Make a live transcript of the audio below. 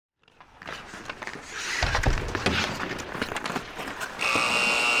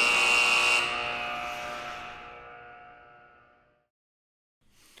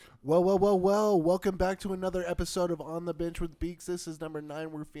Well. Welcome back to another episode of On the Bench with Beaks. This is number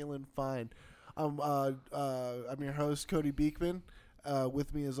 9. We're feeling fine. I'm your host, Cody Beekman.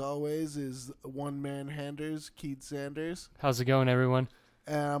 With me, as always, is one-man handers, Keith Sanders. How's it going, everyone?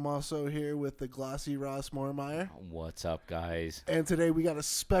 And I'm also here with the glossy Ross Moormeyer. What's up, guys? And today we got a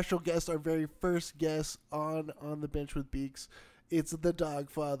special guest, our very first guest on the Bench with Beaks. It's the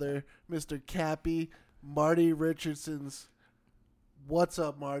Dogfather, Mr. Cappy, Marty Richardson's. What's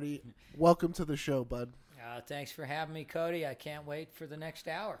up, Marty? Welcome to the show, bud. Thanks for having me, Cody. I can't wait for the next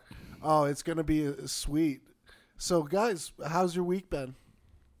hour. Oh, it's going to be sweet. So, guys, how's your week been?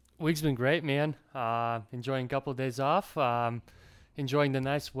 Week's been great, man. Enjoying a couple of days off. Enjoying the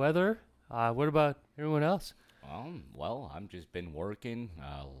nice weather. What about everyone else? Well, I've just been working,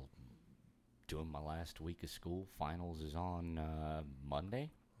 doing my last week of school. Finals is on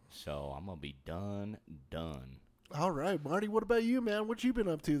Monday, so I'm going to be done. All right, Marty, what about you, man? What you been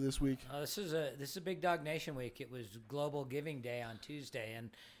up to this week? This is a Big Dog Nation week. It was Global Giving Day on Tuesday,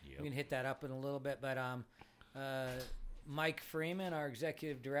 and we can hit that up in a little bit. But Mike Freeman, our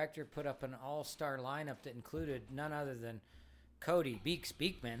executive director, put up an all-star lineup that included none other than Cody Beaks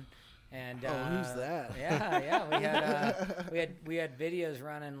Beekman. And who's that? Yeah, we had videos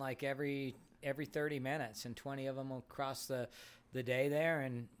running like every 30 minutes, and 20 of them across the day there,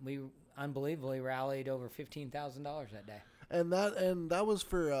 and we unbelievably rallied over $15,000 that day. And that was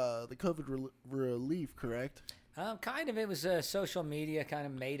for the COVID relief, correct? Kind of. It was a social media kind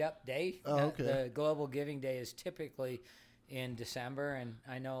of made up day. Oh, okay. The Global Giving Day is typically in December, and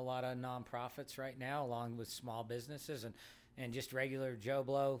I know a lot of nonprofits right now, along with small businesses and just regular Joe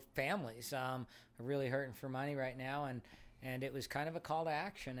Blow families, are really hurting for money right now, and it was kind of a call to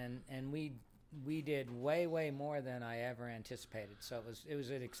action, and we did way more than I ever anticipated. So it was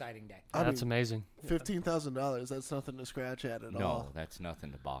an exciting day. That's amazing. $15,000. That's nothing to scratch at all. No, that's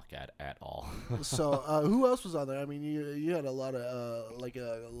nothing to balk at all. So who else was on there? I mean, you had a lot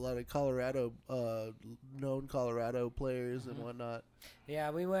of Colorado known Colorado players and whatnot.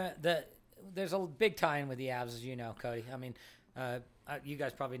 Yeah, we went. There's a big tie-in with the Avs, as you know, Cody. I mean, you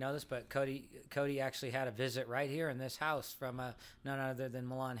guys probably know this, but Cody actually had a visit right here in this house from none other than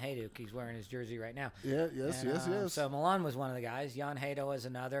Milan Hajduk. He's wearing his jersey right now. Yeah, yes. So Milan was one of the guys. Jan Hejdo was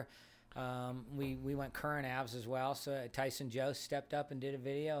another. We went current Avs as well. So Tyson Joe stepped up and did a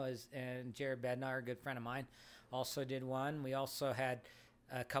video, and Jared Bednar, a good friend of mine, also did one. We also had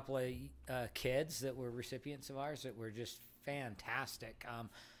a couple of kids that were recipients of ours that were just fantastic.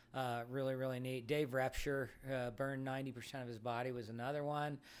 Really neat. Dave Repsher burned 90% of his body was another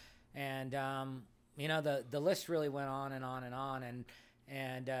one, and the list really went on and on and on.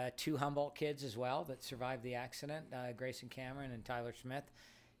 And 2 Humboldt kids as well that survived the accident, Grayson Cameron and Tyler Smith.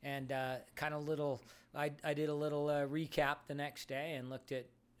 And I did a little recap the next day and looked at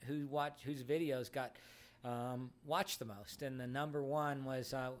whose videos got watched the most. And the number one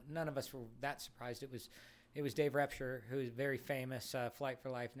was none of us were that surprised. It was Dave Repsher, who's a very famous Flight for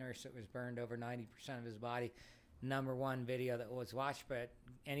Life nurse that was burned over 90% of his body. Number one video that was watched, but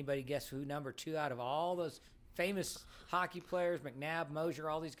anybody guess who number 2 out of all those famous hockey players, McNabb, Mosier,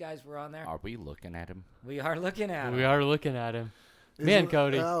 all these guys were on there? Are we looking at him? We are looking at him. We are looking at him. Man,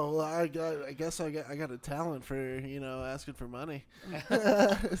 Cody. Oh, well, I guess I got a talent for asking for money.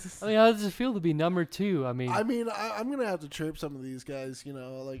 I mean, how does it feel to be number 2? I'm gonna have to chirp some of these guys.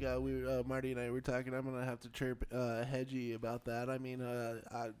 Marty and I were talking. I'm gonna have to chirp Hedgie about that. I mean,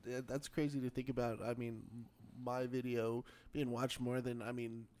 that's crazy to think about. I mean, my video being watched more than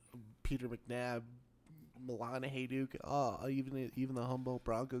Peter McNabb, Milan Hajduk, even the Humboldt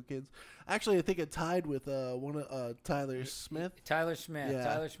Bronco kids. Actually, I think it tied with one of Tyler Smith. Tyler Smith. Yeah.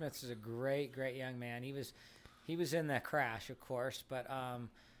 Tyler Smith is a great young man. He was in that crash, of course, but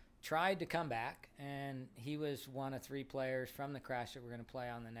tried to come back, and he was one of 3 players from the crash that we're going to play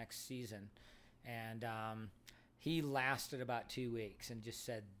on the next season. And he lasted about 2 weeks and just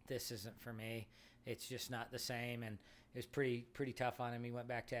said, "This isn't for me. It's just not the same." And it was pretty tough on him. He went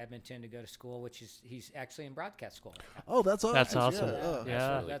back to Edmonton to go to school, he's actually in broadcast school. Oh, that's awesome. That's awesome.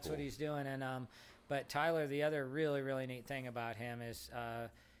 That's really cool. what he's doing. And but Tyler, the other really neat thing about him is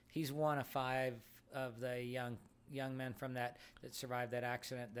he's one of 5 of the young men from that survived that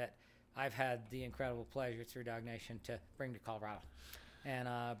accident that I've had the incredible pleasure through Dog Nation to bring to Colorado. And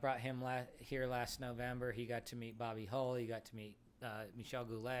brought him here last November. He got to meet Bobby Hull. He got to meet Michel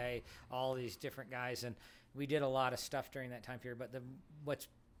Goulet, all these different guys, and we did a lot of stuff during that time period. But what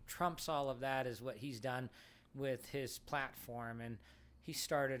trumps all of that is what he's done with his platform, and he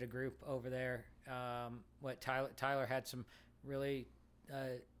started a group over there. Tyler had some really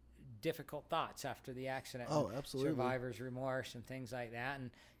difficult thoughts after the accident. Oh, absolutely. Survivor's remorse and things like that.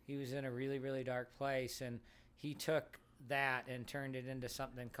 And he was in a really, really dark place, and he took that and turned it into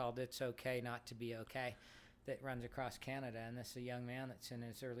something called It's Okay Not to Be Okay that runs across Canada. And this is a young man that's in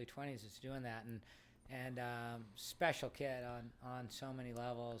his early 20s that's doing that, and special kid on so many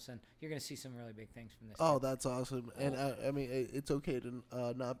levels, and you're going to see some really big things from this Oh, kid. that's awesome. And I mean, it's okay to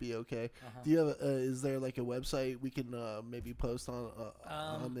not be okay. Uh-huh. Do you have? Is there like a website we can maybe post on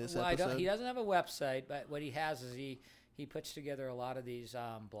this well, episode? he doesn't have a website, but what he has is he puts together a lot of these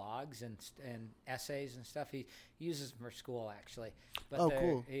blogs and essays and stuff. He uses them for school, actually. But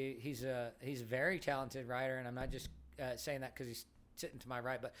cool. He's a very talented writer, and I'm not just saying that because he's sitting to my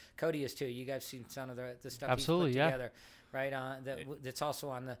right, but Cody is too. You guys seen some of the stuff Absolutely, he's put yeah. together, right? That's also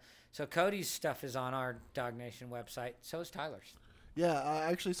on the. So Cody's stuff is on our Dog Nation website. So is Tyler's. Yeah,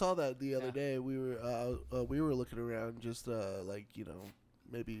 I actually saw that the other Yeah. day. We were looking around, just like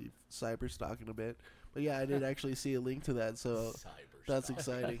maybe cyber stalking a bit. But yeah, I did actually see a link to that, so that's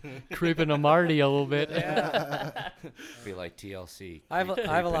exciting. Creeping a Marty a little bit. Be like TLC. I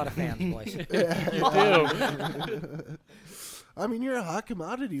have a lot of fans, boys. You do. I mean, you're a hot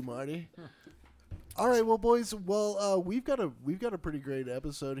commodity, Marty. All right, well, boys. Well, we've got a pretty great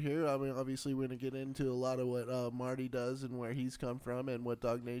episode here. I mean, obviously, we're gonna get into a lot of what Marty does and where he's come from and what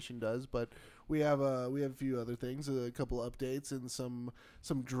Dog Nation does. But we have a few other things, a couple updates and some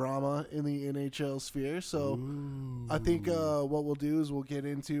drama in the NHL sphere. So I think what we'll do is we'll get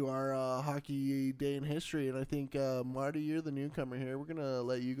into our hockey day in history. And I think Marty, you're the newcomer here. We're gonna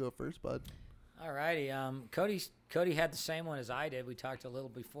let you go first, bud. All righty. Cody had the same one as I did. We talked a little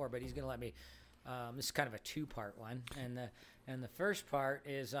before, but he's going to let me. This is kind of a two-part one, and the first part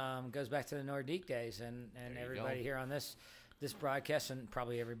is goes back to the Nordique days, and everybody here on this broadcast, and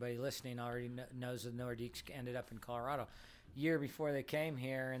probably everybody listening already knows the Nordiques ended up in Colorado. Year before they came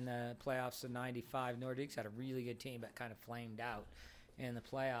here in the playoffs of '95, Nordiques had a really good team, but kind of flamed out in the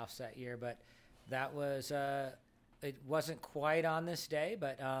playoffs that year. But that was it wasn't quite on this day,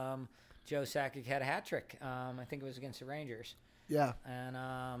 but. Joe Sakic had a hat trick. I think it was against the Rangers. Yeah. And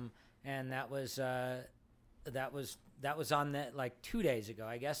that was on that like 2 days ago,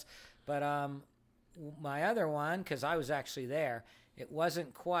 I guess. But my other one, because I was actually there, it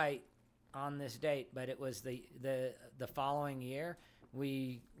wasn't quite on this date, but it was the following year.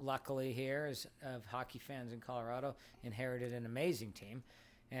 We luckily here, as of hockey fans in Colorado, inherited an amazing team.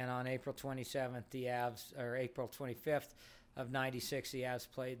 And on April 27th, April 25th. Of '96, the Avs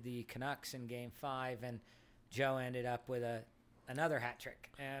played the Canucks in Game 5, and Joe ended up with another hat trick.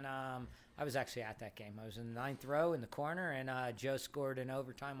 And I was actually at that game. I was in the ninth row in the corner, and Joe scored in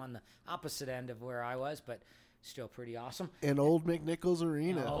overtime on the opposite end of where I was, but still pretty awesome. In Old McNichols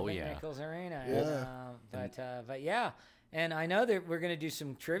Arena. McNichols Arena. Yeah. But yeah. And I know that we're going to do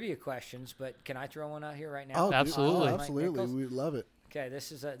some trivia questions, but can I throw one out here right now? Oh, Absolutely. Absolutely. We love it. Okay,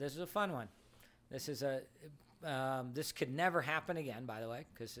 this is a fun one. This could never happen again, by the way,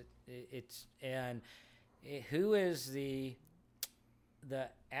 because who is the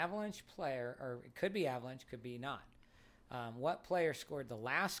Avalanche player, or it could be Avalanche, could be not. What player scored the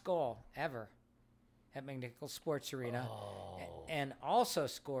last goal ever at McNichols Sports Arena, and also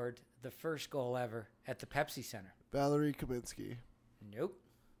scored the first goal ever at the Pepsi Center? Valerie Kaminsky. Nope.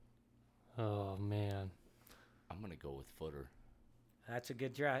 Oh man. I'm gonna go with Footer. That's a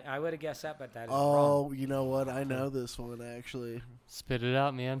good try. I would have guessed that, but that is Oh, wrong. you know what? I know this one actually. Spit it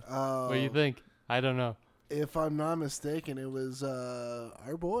out, man. What do you think? I don't know. If I'm not mistaken, it was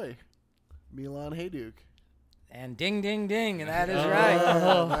our boy, Milan Hajduk. And ding, ding, ding, and that is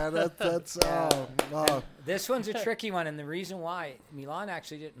right. Man, that's This one's a tricky one, and the reason why Milan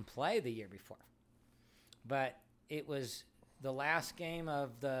actually didn't play the year before, but it was the last game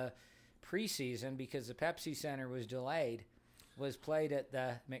of the preseason because the Pepsi Center was delayed, was played at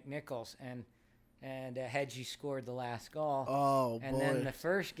the McNichols, and Hedgie scored the last goal. Oh, and boy. then the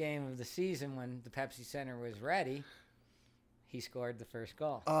first game of the season, when the Pepsi Center was ready, he scored the first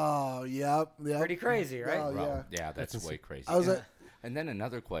goal. Oh, yep. Pretty crazy, right? Oh, Well, yeah. yeah, that's way crazy. I was and, at- and then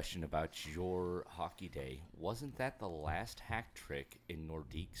another question about your hockey day. Wasn't that the last hat trick in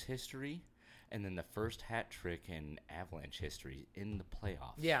Nordique's history? And then the first hat trick in Avalanche history in the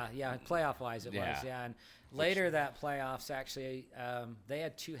playoffs? Yeah, playoff-wise it was, Yeah. yeah. And later that playoffs, actually, they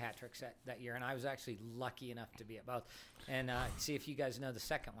had 2 hat tricks that year, and I was actually lucky enough to be at both. And see if you guys know the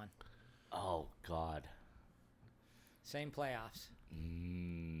second one. Oh, God. Same playoffs.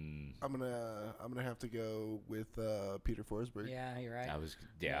 I'm gonna have to go with Peter Forsberg. Yeah, you're right. I was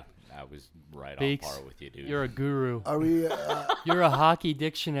right Beaks, on par with you, dude. You're a guru. Are we? You're a hockey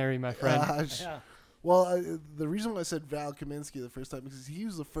dictionary, my friend. Yeah. Well, the reason why I said Val Kaminsky the first time is he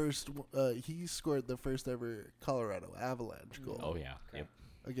was the first. He scored the first ever Colorado Avalanche goal. Oh, yeah. Yep.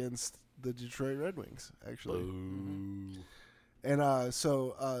 against the Detroit Red Wings, actually. Boo. And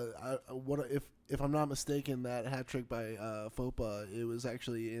what if I'm not mistaken, that hat trick by Fopa, it was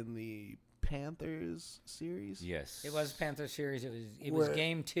actually in the Panthers series. Yes. It was Panther series. It was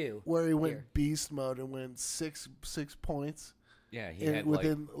game 2. Where he went here. beast mode and went six points. Yeah, he had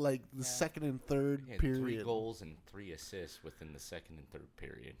within the second and third he had period. 3 goals and 3 assists within the second and third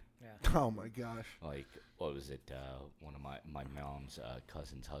period. Yeah. Oh my gosh! Like, what was it? One of my mom's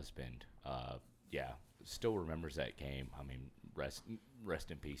cousin's husband. Yeah, still remembers that game. I mean, rest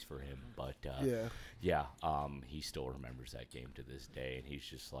in peace for him. But he still remembers that game to this day, and he's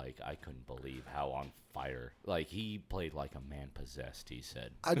just like, I couldn't believe how on fire. Like, he played like a man possessed. He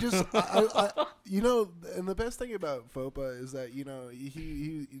said. I and the best thing about Fopa is that he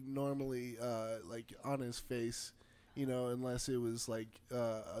normally like on his face. Unless it was like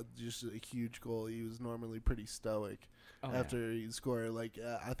just a huge goal, he was normally pretty stoic after he'd score. Like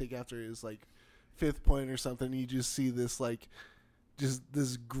I think after his like 5th point or something, you just see this like just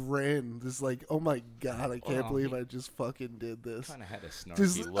this grin, this like, oh my god, I can't believe I just fucking did this. Kind of had a snarky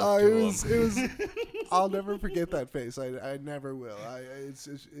Just look to him. it was. I'll never forget that face. I never will. It's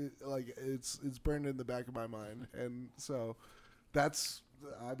burned in the back of my mind, and so that's.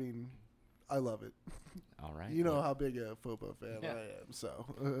 I mean, I love it. All right. You know how big a Fopa fan I am. So,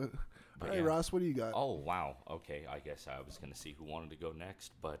 all right, yeah. Ross, what do you got? Oh, wow. Okay, I guess I was going to see who wanted to go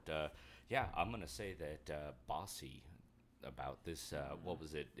next. But, I'm going to say that Bossy, about this, what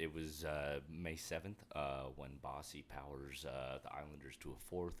was it? It was May 7th when Bossy powers the Islanders to a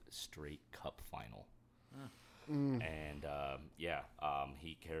 4th straight cup final. And,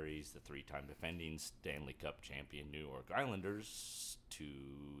 he carries the 3-time defending Stanley Cup champion New York Islanders to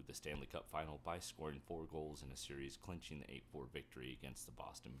the Stanley Cup final by scoring 4 goals in a series, clinching the 8-4 victory against the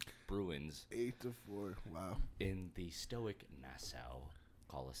Boston Bruins 8-4. Wow. in the stoic Nassau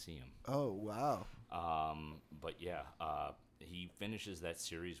Coliseum. Oh wow. He finishes that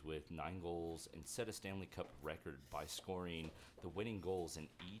series with 9 goals and set a Stanley Cup record by scoring the winning goals in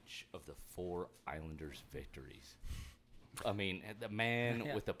each of the 4 Islanders' victories. I mean, the man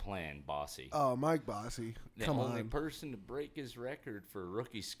with a plan, Bossy. Oh, Mike Bossy. The Come only on. person to break his record for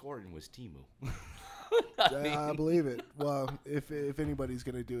rookie scoring was Timu. I believe it. Well, if anybody's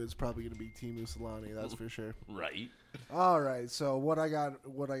gonna do it, it's probably gonna be Teemu Solani. That's for sure. Right. All right. So what I got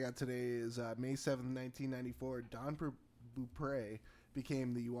today is May 7th, 1994. Don Beaupre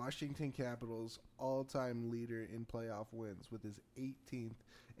became the Washington Capitals' all-time leader in playoff wins with his 18th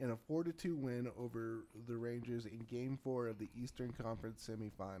in a 4-2 win over the Rangers in Game 4 of the Eastern Conference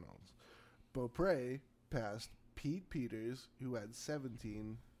semifinals. Beaupre passed Pete Peters, who had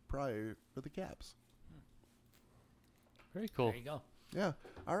 17 prior for the Caps. Very cool. There you go. Yeah.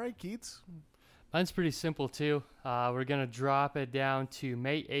 All right, Keats. Mine's pretty simple too. We're gonna drop it down to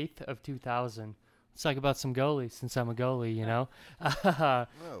May 8th of 2000. Let's talk about some goalies, since I'm a goalie, you know.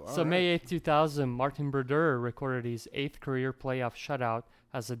 So May 8th, 2000, Martin Brodeur recorded his 8th career playoff shutout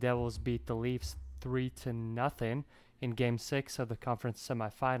as the Devils beat the Leafs 3-0 in Game 6 of the conference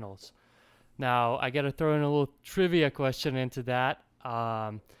semifinals. Now, I got to throw in a little trivia question into that.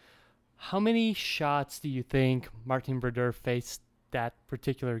 How many shots do you think Martin Brodeur faced that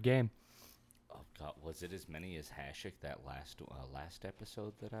particular game? Oh God, was it as many as Hasek that last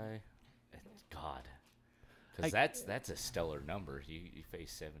episode that I? God, because that's a stellar number. You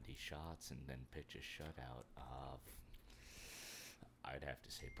face 70 shots and then pitch a shutout of. I'd have to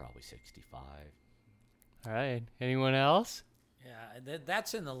say probably 65. All right. Anyone else? Yeah,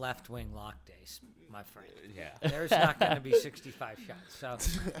 that's in the left wing lock days, my friend. Yeah. There's not going to be 65 shots. So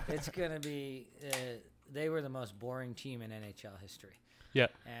it's going to be, they were the most boring team in NHL history. Yeah.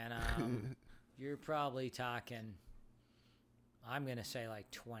 And you're probably talking, I'm going to say like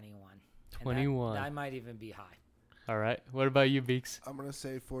 21. 21. That might even be high. All right. What about you, Beeks? I'm going to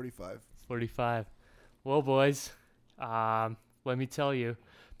say 45. 45. Well, boys, let me tell you,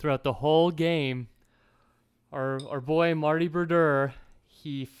 throughout the whole game, our boy Marty Brodeur,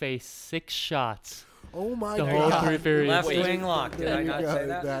 he faced 6 shots. Oh my The God. whole 3 periods. Left wing lock. Did There I you not go. say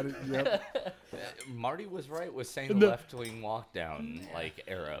that? Yep. Marty was right with saying the left wing walkdown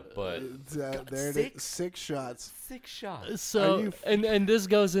era, but There it six? is. 6 shots. 6 shots. So and this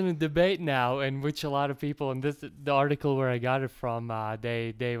goes in a debate now, in which a lot of people, and the article where I got it from,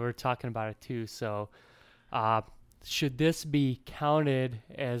 they were talking about it too. So, should this be counted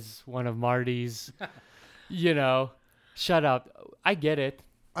as one of Marty's, shutout? I get it.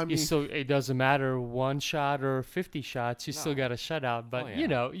 I mean, It doesn't matter 1 shot or 50 shots. You still No. got a shutout, but Oh,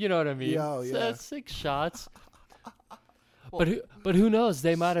 yeah. you know what I mean. Yeah, oh, So yeah. that's 6 shots. But who knows?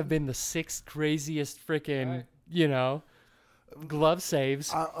 They might have been the 6th craziest freaking, Right. glove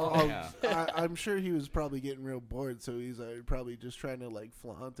saves. I'm sure he was probably getting real bored, so he's probably just trying to like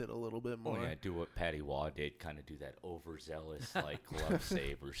flaunt it a little bit more. Oh yeah, do what Patty Waugh did, kind of do that overzealous like glove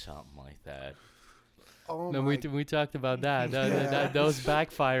save or something like that. Oh no, we talked about that. Those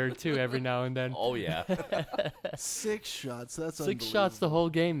backfired too every now and then. Oh yeah, 6 shots. That's 6 shots the whole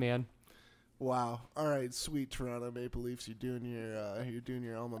game, man. Wow. All right, sweet Toronto Maple Leafs. You're doing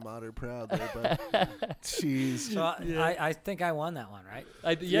your alma mater proud there, but jeez. So I think I won that one,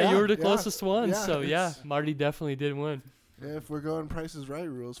 right? You were the closest one. So yeah, Marty definitely did win. Yeah, if we're going Price is Right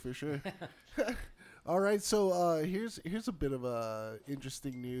rules for sure. All right, so here's a bit of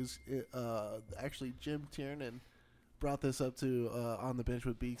interesting news. Actually, Jim Tiernan brought this up to On the Bench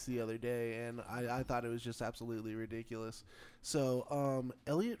with Beaks the other day, and I thought it was just absolutely ridiculous. So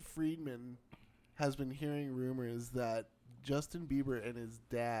Elliot Friedman has been hearing rumors that Justin Bieber and his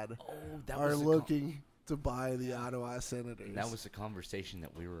dad are looking to buy the Ottawa Senators. That was the conversation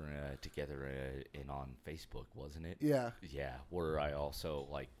that we were together in on Facebook, wasn't it? Yeah. Yeah, where I also,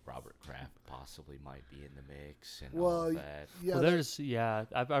 like, Robert Kraft possibly might be in the mix and all that. Yeah,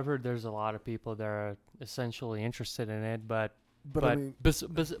 well, I've heard there's a lot of people that are essentially interested in it, but I mean,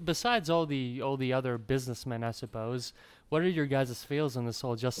 besides all the other businessmen, I suppose, what are your guys' feels on this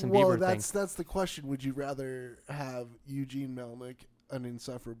whole Justin Bieber thing? That's the question. Would you rather have Eugene Melnyk, an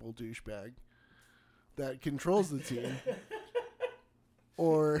insufferable douchebag that controls the team,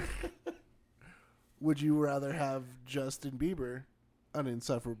 or would you rather have Justin Bieber, an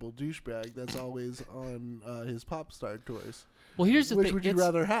insufferable douchebag that's always on his pop star tours? Well, here's the thing. Which would you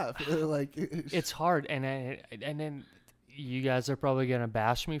rather have? It's hard, and then you guys are probably gonna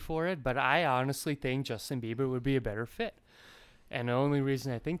bash me for it, but I honestly think Justin Bieber would be a better fit. And the only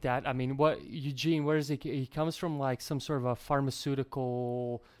reason I think that, I mean, Eugene, where is he? He comes from like some sort of a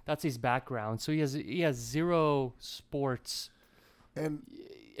pharmaceutical. That's his background. So he has zero sports and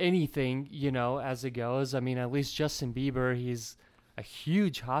anything, as it goes. I mean, at least Justin Bieber, he's a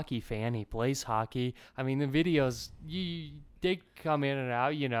huge hockey fan. He plays hockey. I mean, the videos, they come in and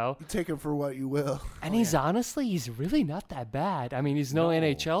out, You take him for what you will. And he's really not that bad. I mean, he's no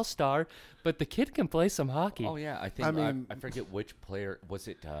NHL star, but the kid can play some hockey. Oh, yeah. I think, I forget which player. Was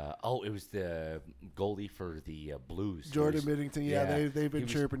it? It was the goalie for the Blues. Jordan Binnington. Yeah, they've been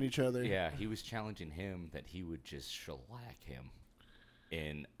chirping each other. Yeah, he was challenging him that he would just shellac him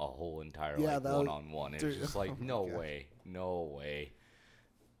in a whole entire one-on-one. It was just like, no way.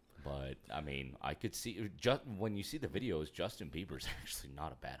 But, I mean, I could see, when you see the videos, Justin Bieber's actually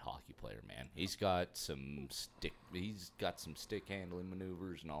not a bad hockey player, man. He's got some stick handling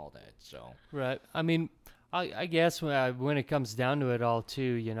maneuvers and all that, so. Right. I mean, I guess when it comes down to it all,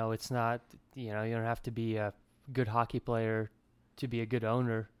 too, it's not, you don't have to be a good hockey player to be a good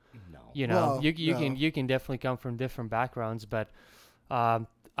owner. No. You can definitely come from different backgrounds, but,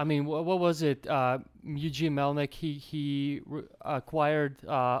 I mean, what was it? Eugene Melnyk, he acquired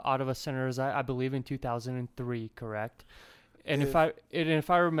Ottawa Senators, I believe, in 2003, correct? And if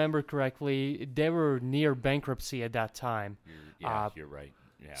I remember correctly, they were near bankruptcy at that time. You're right.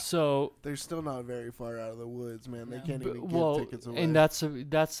 Yeah. So they're still not very far out of the woods, man. They can't even give tickets away. And that's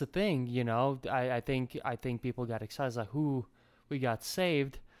the thing, I think people got excited, like, who we got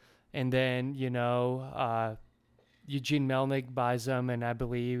saved, and then Eugene Melnyk buys them, and I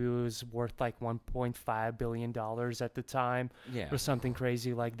believe it was worth like $1.5 billion at the time, or something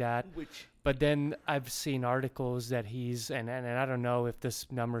crazy like that. But then I've seen articles that he's, and I don't know if this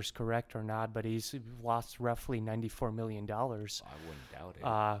number's correct or not, but he's lost roughly $94 million. I wouldn't doubt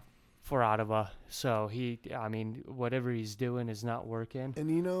it. For Ottawa. So whatever he's doing is not working.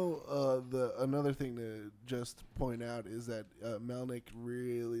 And another thing to just point out is that Melnyk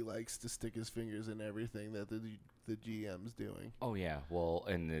really likes to stick his fingers in everything that the GM's doing. Oh yeah, well,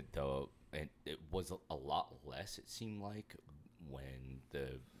 and it was a lot less. It seemed like when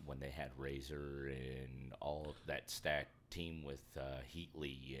they had Razor and all of that stacked team with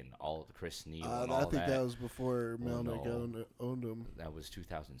Heatley and all the Chris Neal and all that. I think that was before Melnyk owned them. That was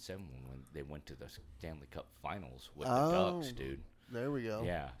 2007 when they went to the Stanley Cup Finals with the Ducks, dude. There we go.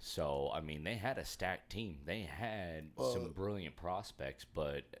 Yeah, so I mean, they had a stacked team. They had some brilliant prospects,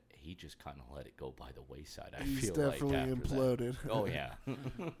 but he just kind of let it go by the wayside. He's definitely imploded. Oh yeah.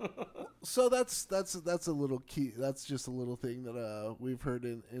 So that's a little key. That's just a little thing that we've heard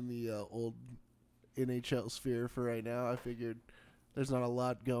in the old NHL sphere for right now. I figured there's not a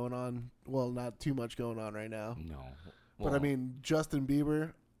lot going on. Well, not too much going on right now. No. But I mean, Justin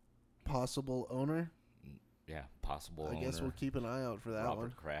Bieber, possible owner. possible I guess owner. we'll keep an eye out for that Robert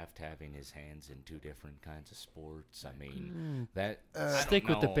one. Kraft having his hands in 2 different kinds of sports. I mean, that Stick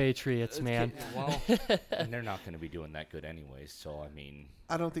with the Patriots, man. Well, and they're not going to be doing that good anyways. So I mean,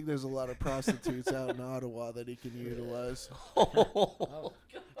 I don't think there's a lot of prostitutes out in Ottawa that he can utilize.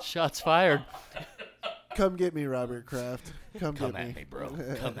 Shots fired. Come get me, Robert Kraft. Come come get at me, bro.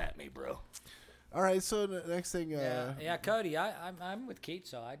 Come at me, bro. All right, so the next thing. Yeah, Cody, I'm with Keith.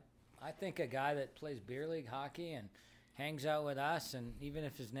 So I think a guy that plays beer league hockey and hangs out with us, and even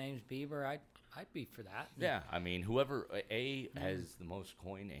if his name's Bieber, I'd be for that. Yeah, I mean, whoever has the most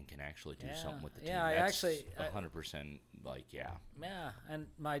coin and can actually do something with the team. Yeah, I that's actually 100% like Yeah, and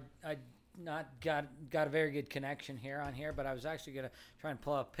I not got a very good connection on here, but I was actually gonna try and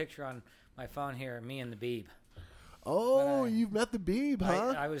pull up a picture on my phone here of me and the Beeb. Oh, you've met the Beeb,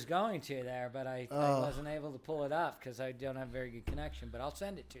 huh? I was going to there, but I wasn't able to pull it up because I don't have a very good connection. But I'll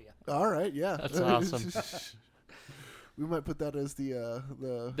send it to you. All right, yeah, That's awesome. We might put that as the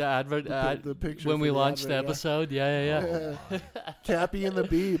advert the picture when for we the launched the advert, episode. Yeah. Cappy and the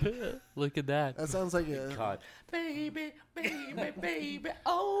Beeb. Look at that. That sounds like a God, baby,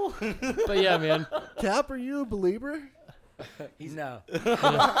 oh. But yeah, man. Cap. Are you a believer? No.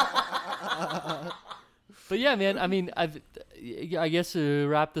 But yeah, man. I mean, I guess to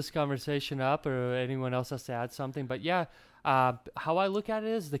wrap this conversation up, or anyone else has to add something. But yeah, how I look at it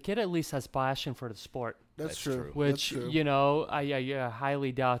is the kid at least has passion for the sport. That's true. Which, That's true. you know, I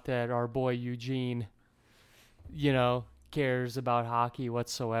highly doubt that our boy Eugene, you know, cares about hockey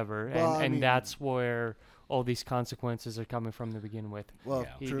whatsoever. Well, and I mean, that's where all these consequences are coming from to begin with. Well,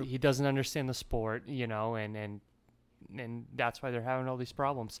 true. He doesn't understand the sport, you know, and that's why they're having all these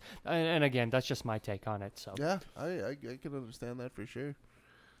problems. And again, that's just my take on it. So Yeah, I can understand that for sure.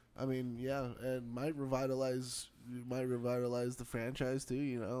 I mean, yeah, and might revitalize the franchise too.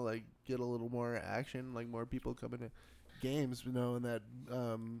 You know, like get a little more action, like more people coming to games. You know, and that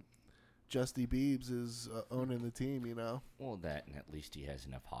Justy Biebs is owning the team. You know. Well, that, and at least he has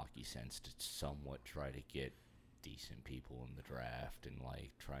enough hockey sense to somewhat try to get decent people in the draft and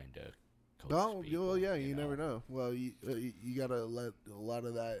like trying to. Oh, people, well, yeah, you know? never know. Well, you gotta let a lot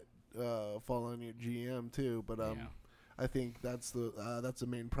of that fall on your GM too. But I think that's the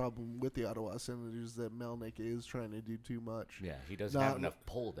main problem with the Ottawa Senators, that Melnick is trying to do too much. Yeah, he doesn't have enough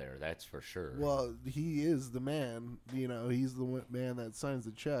pull there. That's for sure. Well, he is the man. You know, he's the man that signs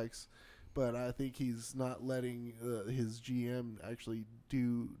the checks. But I think he's not letting his GM actually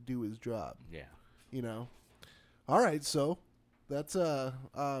do his job. Yeah. You know. All right, so that's I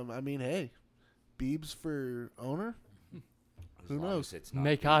mean, hey, Biebs for owner. Who knows?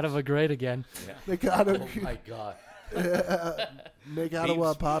 Make Ottawa great again. Yeah. Make Ottawa. Oh my God. Make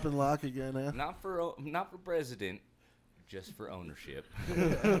Ottawa pop and lock again, huh? Not for president, just for ownership.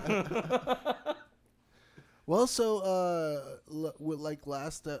 Well, so like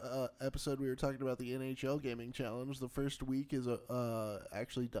last episode, we were talking about the NHL Gaming Challenge. The first week is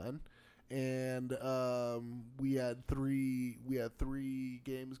actually done, and we had three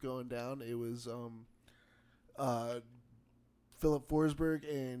games going down. It was Philip Forsberg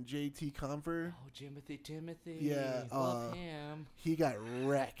and JT Compher. Oh, Timothy. Yeah, love him. He got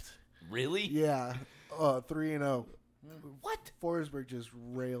wrecked. Really? Yeah, 3-0. What? Forsberg just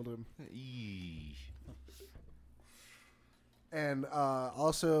railed him. Eesh. And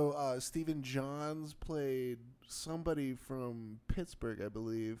also, Stephen Johns played somebody from Pittsburgh, I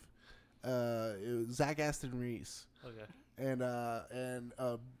believe. It was Zach Aston Reese. Okay. And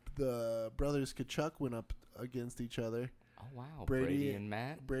the brothers Kachuk went up against each other. Oh wow. Brady and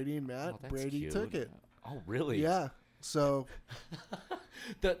Matt. Brady and Matt. Oh, that's Brady cute. took it. Oh really? Yeah. So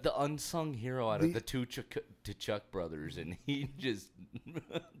the unsung hero out of the two Kachuk brothers, and he just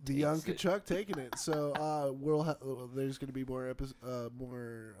the young Kachuk taking it. So there's going to be more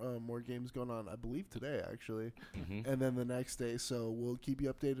games going on, I believe today actually, and then the next day. So we'll keep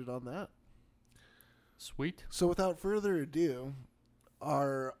you updated on that. Sweet. So without further ado,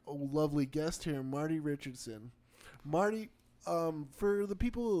 our lovely guest here, Marty Richardson. Marty, for the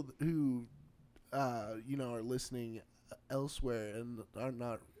people who are listening elsewhere and are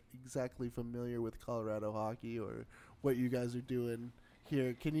not exactly familiar with Colorado hockey or what you guys are doing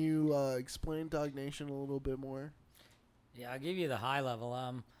here, can you explain Dog Nation a little bit more? Yeah, I'll give you the high level.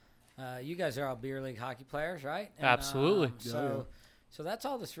 You guys are all beer league hockey players, right? And, Absolutely. So that's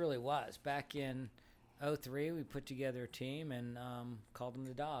all this really was. Back in 2003, we put together a team and called them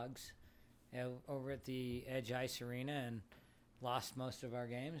the Dogs over at the Edge Ice Arena, and lost most of our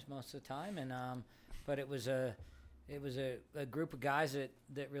games most of the time. And but it was a group of guys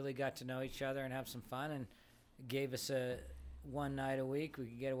that really got to know each other and have some fun, and gave us a one night a week we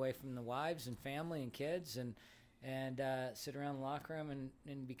could get away from the wives and family and kids and sit around the locker room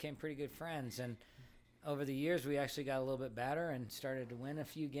and became pretty good friends. And over the years, we actually got a little bit better and started to win a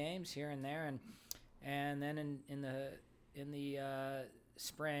few games here and there. And then in the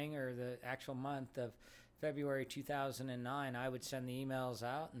spring, or the actual month of February 2009, I would send the emails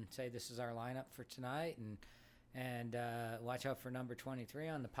out and say, this is our lineup for tonight, and watch out for number 23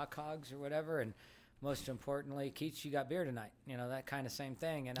 on the puck hogs or whatever. And most importantly, Keats, you got beer tonight. That kind of same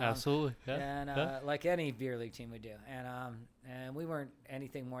thing. And absolutely, yeah. And like any beer league team would do. And we weren't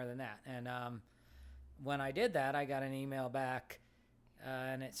anything more than that. And when I did that, I got an email back,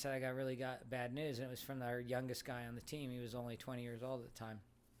 and it said I got bad news, and it was from our youngest guy on the team. He was only 20 years old at the time,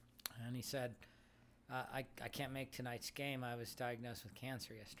 and he said, I can't make tonight's game. I was diagnosed with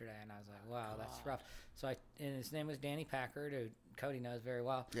cancer yesterday. And I was like, wow, that's rough. So and his name was Danny Packard, who Cody knows very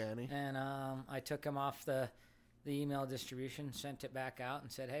well. Danny. And I took him off the email distribution, sent it back out, and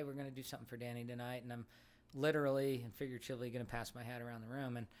said, hey, we're going to do something for Danny tonight. And I'm literally and figuratively going to pass my hat around the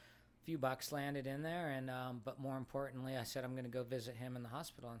room. And a few bucks landed in there. And but more importantly, I said I'm going to go visit him in the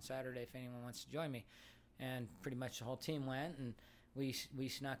hospital on Saturday if anyone wants to join me. And pretty much the whole team went. And we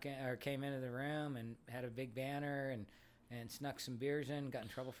snuck in, or came into the room and had a big banner and snuck some beers in. Got in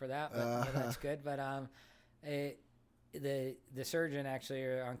trouble for that, but that's good. But the surgeon, actually,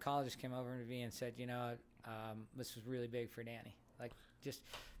 or oncologist, came over to me and said, this was really big for Danny. Like, just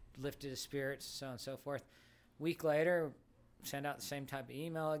lifted his spirits, so on and so forth. Week later, send out the same type of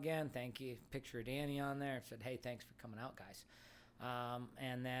email again. Thank you. Picture of Danny on there. Said, hey, thanks for coming out, guys.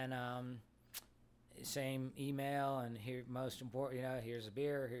 And then same email, and here, most important, here's a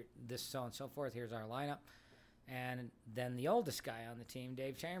beer, here, this, so on and so forth, here's our lineup. And then the oldest guy on the team,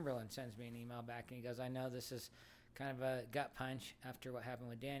 Dave Chamberlain, sends me an email back, and he goes, I know this is kind of a gut punch after what happened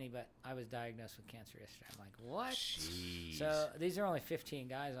with Danny, but I was diagnosed with cancer yesterday. I'm like, what? Jeez. So these are only 15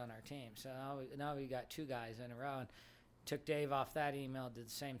 guys on our team. So now we got 2 guys in a row, and took Dave off that email, did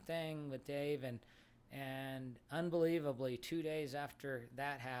the same thing with Dave, and unbelievably, 2 days after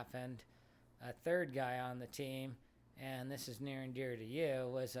that happened, a third guy on the team, and this is near and dear to you,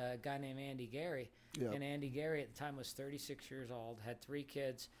 was a guy named Andy Gary. Yep. And Andy Gary at the time was 36 years old, had 3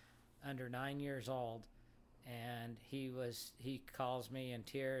 kids under 9 years old, and he calls me in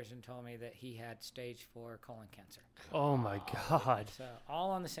tears and told me that he had stage 4 colon cancer. Oh my God. So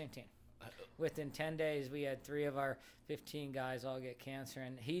all on the same team. Within 10 days, we had 3 of our 15 guys all get cancer,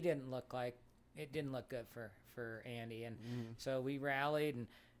 and it didn't look good for Andy. And so we rallied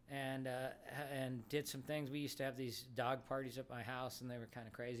and did some things. We used to have these dog parties at my house, and they were kind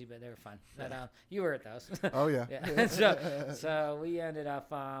of crazy, but they were fun. But you were at those. Oh yeah. Yeah. So we ended up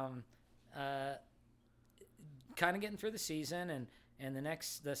kind of getting through the season, and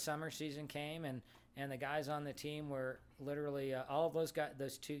the summer season came, and the guys on the team were literally all of those guys.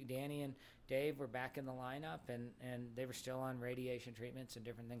 Those 2, Danny and Dave, were back in the lineup, and they were still on radiation treatments and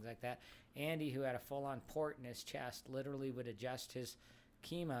different things like that. Andy, who had a full-on port in his chest, literally would adjust his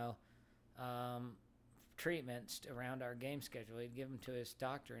chemo treatments around our game schedule. He'd give them to his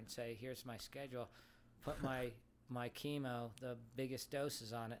doctor and say, here's my schedule, put my chemo, the biggest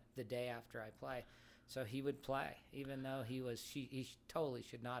doses on it, the day after I play. So he would play, even though he totally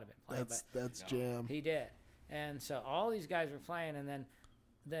should not have been playing. That's jam. He did. And so all these guys were playing, and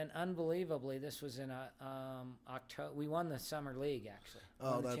then unbelievably, this was in October. We won the summer league, actually.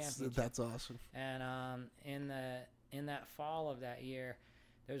 Oh, that's awesome. And in that fall of that year,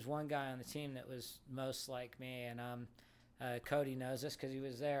 there was one guy on the team that was most like me, and Cody knows this because he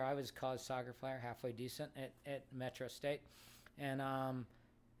was there. I was a college soccer player, halfway decent at Metro State, and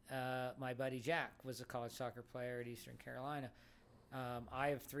my buddy Jack was a college soccer player at Eastern Carolina. I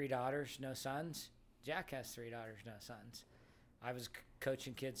have 3 daughters, no sons. Jack has 3 daughters, no sons. I was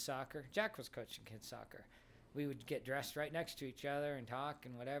coaching kids soccer. Jack was coaching kids soccer. We would get dressed right next to each other and talk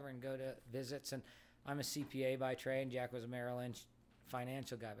and whatever and go to visits. And I'm a CPA by trade, and Jack was a Merrill Lynch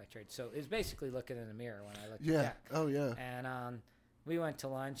financial guy by trade. So it was basically looking in the mirror when I looked at Jack. Oh, yeah. And we went to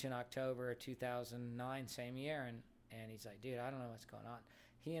lunch in October of 2009, same year, and he's like, dude, I don't know what's going on.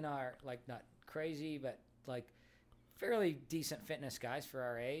 He and I are, like, not crazy, but, like, fairly decent fitness guys for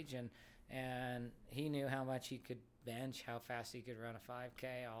our age, and he knew how much he could bench, how fast he could run a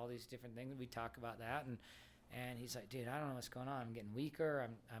 5K, all these different things. We talk about that, and he's like, dude, I don't know what's going on. I'm getting weaker.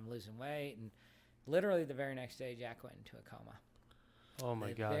 I'm losing weight. And literally the very next day, Jack went into a coma. Oh,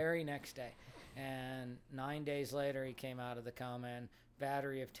 my God. The very next day. And 9 days later, he came out of the coma, and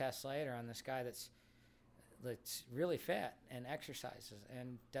battery of tests later on this guy that's really fit and exercises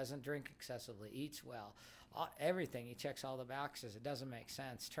and doesn't drink excessively, eats well, everything. He checks all the boxes. It doesn't make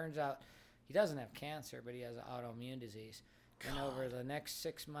sense. Turns out he doesn't have cancer, but he has an autoimmune disease. And over the next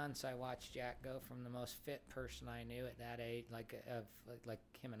 6 months, I watched Jack go from the most fit person I knew at that age, like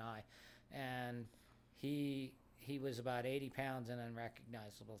him and I, and he was about 80 pounds and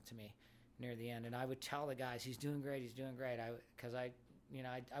unrecognizable to me near the end. And I would tell the guys, he's doing great. Because I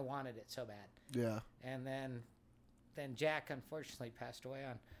wanted it so bad. Yeah. And then Jack unfortunately passed away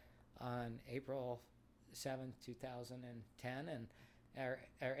on April 7th, 2010, or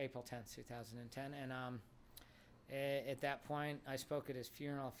April 10th, 2010. And at that point, I spoke at his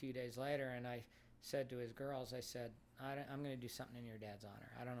funeral a few days later, and I said to his girls, I said, I'm going to do something in your dad's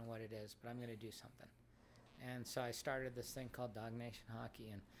honor. I don't know what it is, but I'm going to do something. And so I started this thing called Dog Nation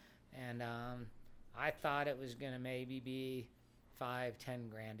Hockey, and I thought it was going to maybe be $5-10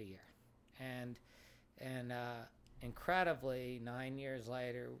 grand a year. And incredibly, 9 years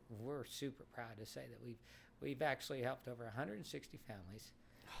later, we're super proud to say that we've actually helped over 160 families.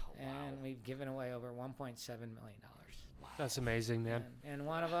 Oh, wow. And we've given away over $1.7 million. Wow. That's amazing, man. And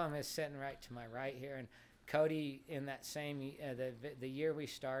one of them is sitting right to my right here. And Cody, in that same the year we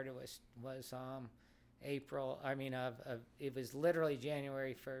started was April. I mean, it was literally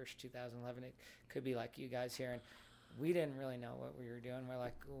January 1st, 2011. It could be like you guys here, and we didn't really know what we were doing. We're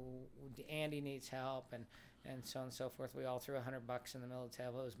like, Andy needs help, and so on and so forth. We all threw $100 in the middle of the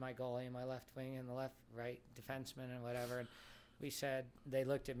table. It was my goalie, my left wing, and the right defenseman, and whatever. And we said, they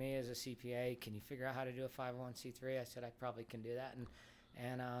looked at me as a CPA. Can you figure out how to do a 501c3? I said, I probably can do that.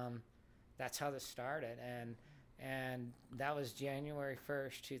 And that's how this started. And that was January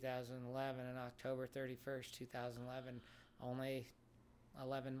 1st, 2011, and October 31st, 2011. Only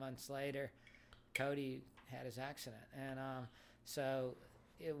 11 months later, Cody had his accident. And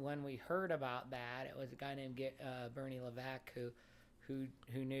when we heard about that, it was a guy named Bernie Levac who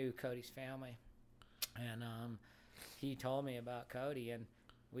knew Cody's family. And he told me about Cody, and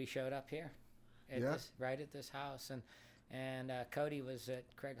we showed up here at this house. And Cody was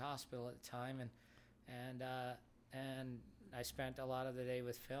at Craig Hospital at the time, and I spent a lot of the day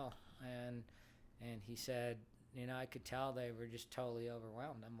with Phil, and he said, I could tell they were just totally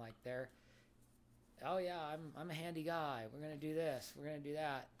overwhelmed. I'm like, oh yeah, I'm a handy guy. We're gonna do this. We're gonna do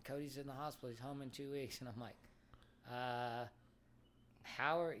that. Cody's in the hospital. He's home in 2 weeks, and I'm like,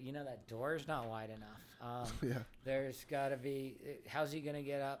 that door's not wide enough. There's got to be. How's he gonna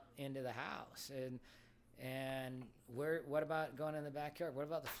get up into the house? And what about going in the backyard? What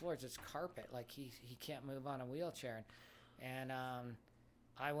about the floors? It's carpet. Like he can't move on a wheelchair. And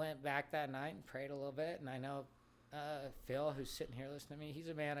I went back that night and prayed a little bit. And I know Phil, who's sitting here listening to me, he's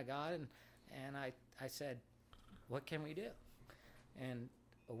a man of God. And I said, what can we do? And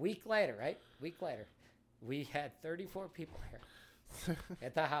a week later, we had 34 people here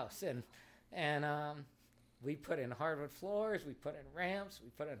at the house. And we put in hardwood floors. We put in ramps. We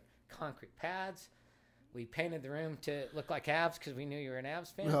put in concrete pads. We painted the room to look like Avs because we knew you were an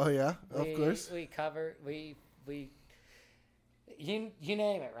Avs fan. Oh yeah, of course. We covered you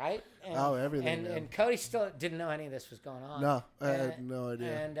name it, right? And, everything. And Cody still didn't know any of this was going on. No, I had no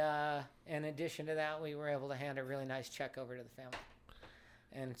idea. And in addition to that, we were able to hand a really nice check over to the family.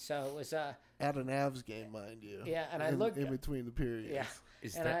 And so it was at an Avs game, mind you. Yeah, and I looked in between the periods.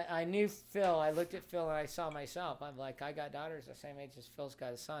 Yeah, I knew Phil. I looked at Phil and I saw myself. I'm like, I got daughters the same age as Phil's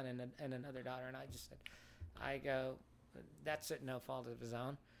got a son and another daughter, and I just said, that's at no fault of his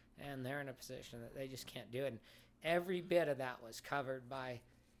own, and they're in a position that they just can't do it. And every bit of that was covered by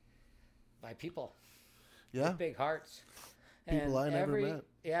people. Yeah. With big hearts. People I never met.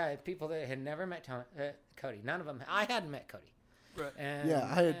 Yeah, people that had never met Cody. None of them. I hadn't met Cody. Right.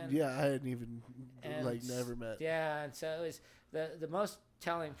 I hadn't even never met. Yeah, and so it was the most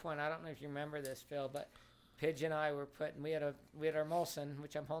telling point. I don't know if you remember this, Phil, but Pidge and I were we had our Molson,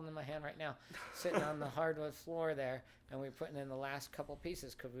 which I'm holding in my hand right now, sitting on the hardwood floor there, and we were putting in the last couple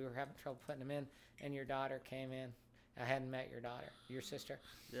pieces because we were having trouble putting them in. And your daughter came in. I hadn't met your daughter, your sister.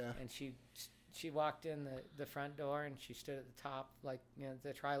 Yeah. And she walked in the front door, and she stood at the top,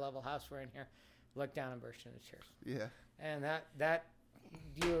 the tri-level house we're in here, looked down and burst into tears. Yeah. And that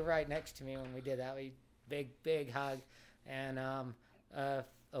you were right next to me when we did that. We big hug, and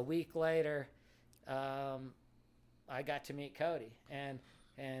a week later, I got to meet Cody, and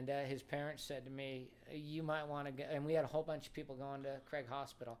his parents said to me, "You might want to go." And we had a whole bunch of people going to Craig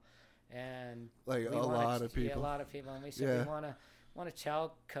Hospital, and a lot of people. Yeah, a lot of people, and we said we want to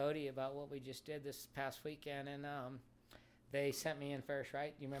tell Cody about what we just did this past weekend, and they sent me in first,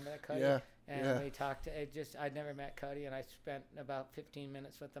 right? You remember that, Cody? Yeah. And we talked. I'd never met Cody, and I spent about 15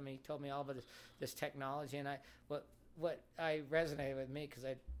 minutes with him. He told me all about this technology, and what I resonated with me, because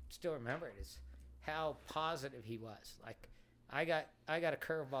I still remember it, is how positive he was. Like, I got a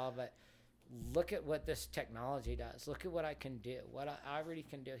curveball, but look at what this technology does. Look at what I can do, what I already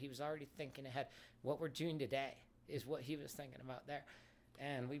can do. He was already thinking ahead. What we're doing today is what he was thinking about there.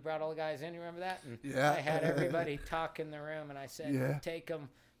 And we brought all the guys in. You remember that? And Yeah. I had everybody talk in the room, and I said, Yeah. take them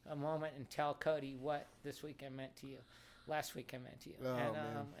a moment and tell Cody what this weekend meant to you. Last weekend meant to you. Oh, and,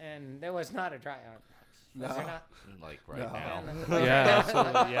 man. And there was not a dry on. No. Was there not? Like right No. now. Yeah,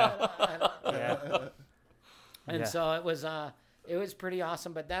 absolutely, yeah. Yeah. And Yeah. so it was pretty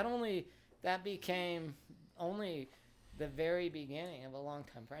awesome. But that became only the very beginning of a long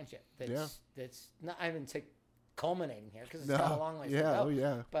time friendship. That's not, I wouldn't say culminating here because it's got a long way to go. Oh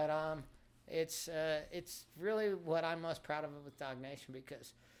yeah. But it's really what I'm most proud of with Dog Nation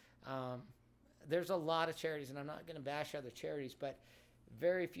because there's a lot of charities, and I'm not going to bash other charities, but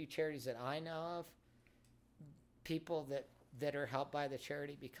very few charities that I know of, people that are helped by the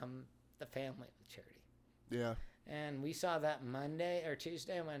charity become the family of the charity. Yeah. And we saw that Monday or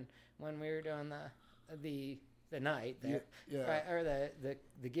Tuesday when we were doing the night there, Yeah. right, or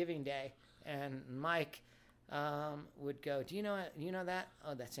the giving day, and Mike would go, do you know that?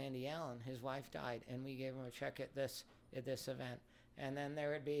 Oh, that's Andy Allen. His wife died, and we gave him a check at this event. And then there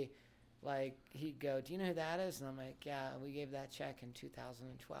would be, like, he'd go, do you know who that is? And I'm like, yeah, we gave that check in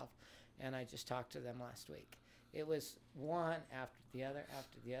 2012, and I just talked to them last week. It was one after the other,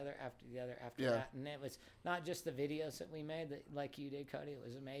 after the other, after the other, after that, and it was not just the videos that we made that, like you did, Cody. It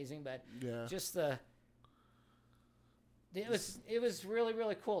was amazing, but just it was really,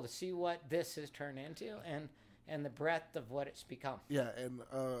 really cool to see what this has turned into and the breadth of what it's become. Yeah, and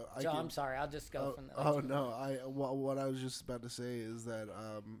I'm sorry, I'll just go from there. Oh no, what I was just about to say is that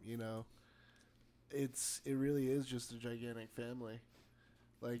it really is just a gigantic family.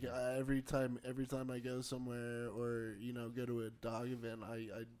 Like every time I go somewhere or go to a dog event,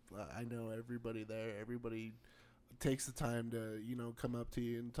 I know everybody there. Everybody takes the time to come up to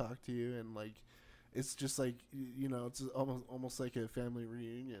you and talk to you, and like it's just like it's almost like a family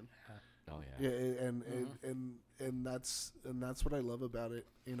reunion. Oh yeah. Yeah, and that's what I love about it.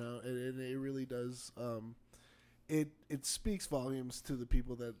 And it really does. It speaks volumes to the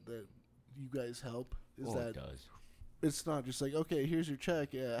people that you guys help. It does. It's not just like, okay, here's your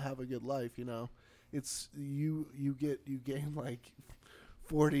check. Yeah, have a good life. It's you gain like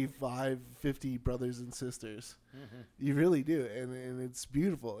 45, 50 brothers and sisters. Mm-hmm. You really do, and it's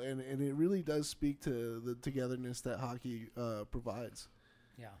beautiful, and it really does speak to the togetherness that hockey provides.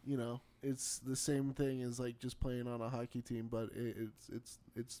 Yeah, it's the same thing as like just playing on a hockey team, but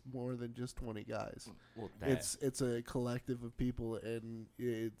it's more than just 20 guys. Well, it's a collective of people, and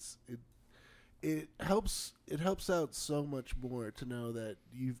it helps out so much more to know that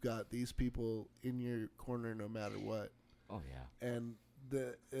you've got these people in your corner no matter what. Oh yeah. And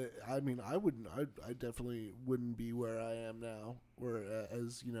I definitely wouldn't be where I am now, or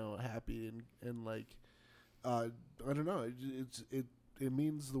as happy and like I don't know, it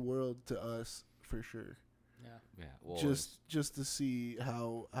means the world to us for sure. Yeah. Well, just to see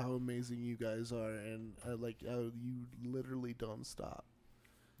how amazing you guys are, and like how you literally don't stop.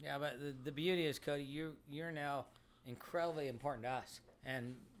 Yeah, but the beauty is, Cody, you're now incredibly important to us,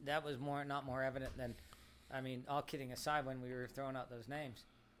 and that was not more evident than, I mean, all kidding aside, when we were throwing out those names,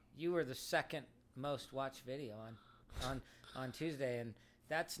 you were the second most watched video on Tuesday, and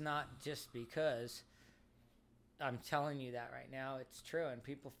that's not just because I'm telling you that right now. It's true, and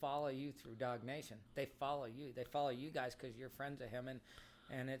people follow you through Dog Nation. They follow you. They follow you guys because you're friends of him,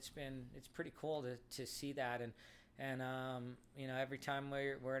 and it's pretty cool to see that. And every time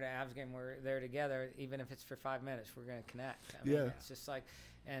we're at an Avs game, we're there together. Even if it's for 5 minutes, we're gonna connect. I mean, it's just like,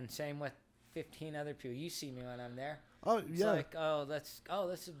 and same with 15 other people. You see me when I'm there. Oh It's yeah. like,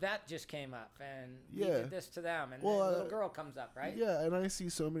 that just came up, and we did this to them, and then a little girl comes up, right? Yeah, and I see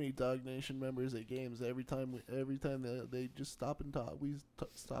so many Dog Nation members at games. Every time they just stop and talk. We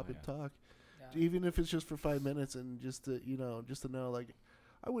stop and talk, even if it's just for 5 minutes, and just to know, like,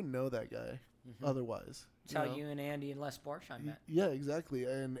 I wouldn't know that guy otherwise. That's how you and Andy and Les Borshon met. Yeah, exactly.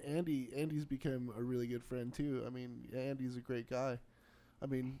 And Andy's become a really good friend too. I mean, Andy's a great guy. I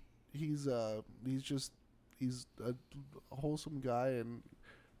mean, he's a wholesome guy, and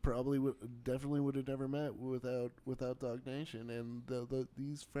probably definitely would have never met without Dog Nation. And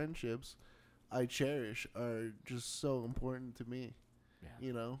these friendships I cherish are just so important to me.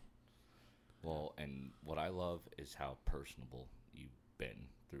 Yeah. Well, and what I love is how personable you've been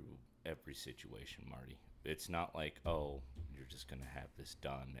through every situation, Marty. It's not like, oh, you're just going to have this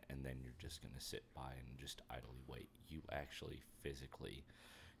done and then you're just going to sit by and just idly wait. You actually physically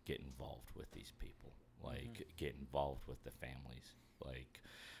get involved with these people, like get involved with the families. Like,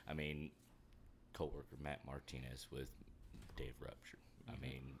 I mean, coworker Matt Martinez with Dave Rupture. I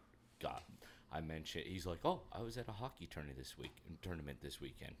mean, I mentioned, he's like, oh, I was at a hockey tournament this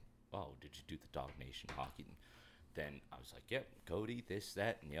weekend. Oh, did you do the Dog Nation hockey? And then I was like, yep, Cody, this,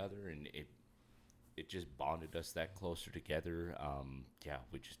 that, and the other, and it just bonded us that closer together.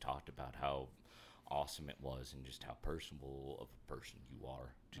 We just talked about how awesome it was and just how personable of a person you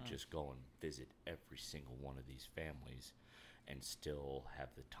are to just go and visit every single one of these families and still have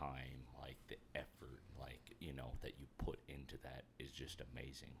the time, like the effort, that you put into that is just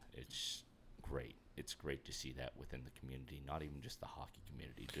amazing. It's great. It's great to see that within the community, not even just the hockey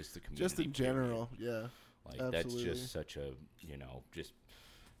community, just the community. Just in general, yeah. Like, absolutely. That's just such a, just,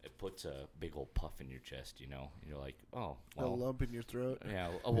 it puts a big old puff in your chest, You're like, oh, well. A lump in your throat. Yeah,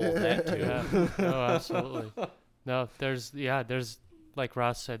 well, that too. Yeah. No, absolutely. No, there's, like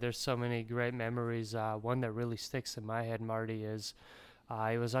Ross said, there's so many great memories. One that really sticks in my head, Marty, is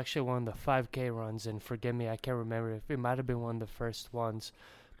it was actually one of the 5K runs, and forgive me, I can't remember if it might have been one of the first ones,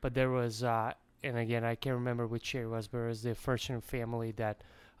 but there was, and again, I can't remember which year it was, but it was the Fortune family that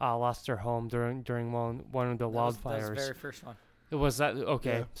lost their home during one of the wildfires. That was the very first one. It was that,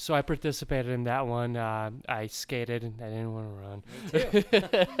 okay. Yeah. So I participated in that one. I skated, and I didn't want to run. Me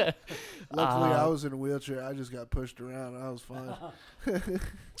too. Luckily, I was in a wheelchair. I just got pushed around. I was fine.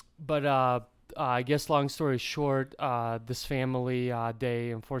 But I guess long story short, this family,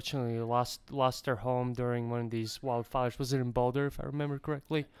 they unfortunately lost their home during one of these wildfires. Was it in Boulder, if I remember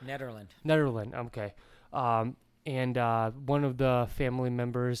correctly? Netherlands, okay. And one of the family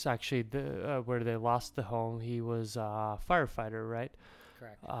members, actually, where they lost the home, he was a firefighter, right?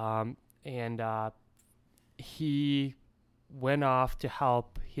 Correct. And he went off to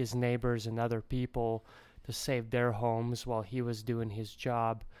help his neighbors and other people to save their homes while he was doing his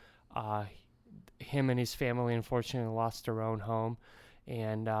job. Him and his family, unfortunately, lost their own home,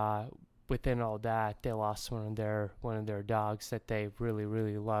 and within all that, they lost one of their dogs that they really,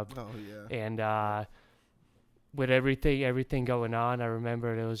 really loved. Oh yeah. And with everything going on, I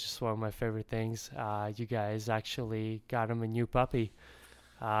remember it was just one of my favorite things. You guys actually got him a new puppy.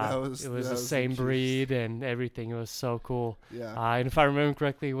 It was the same breed and everything. It was so cool. Yeah. And if I remember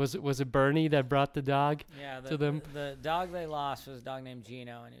correctly, was it Bernie that brought the dog to them? The dog they lost was a dog named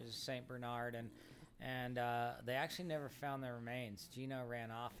Gino, and he was a Saint Bernard, and they actually never found their remains. Gino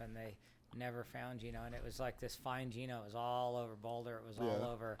ran off, and they never found Gino, and it was like this fine Gino. It was all over Boulder. It was all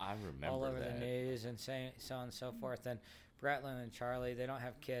over. I remember all over that. the news and so on and so forth. And Bretland and Charlie, they don't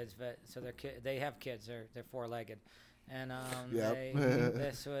have kids, but so they have kids. They're four-legged, and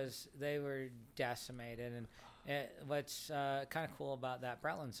they were decimated. And what's kind of cool about that,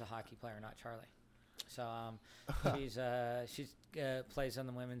 Bretland's a hockey player, not Charlie. So she's plays on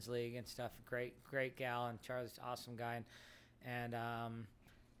the women's league and stuff. Great gal, and Charlie's an awesome guy. And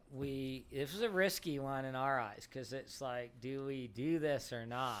this was a risky one in our eyes, because it's like, do we do this or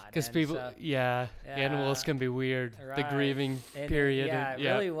not? Because people, animals can be weird. Right. The grieving period. It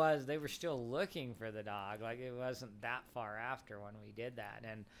really was. They were still looking for the dog. Like, it wasn't that far after when we did that.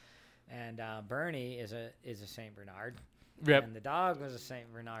 And Bernie is a Saint Bernard. Yep. And the dog was a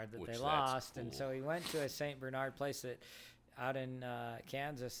Saint Bernard that they lost. Cool. And so he went to a Saint Bernard place out in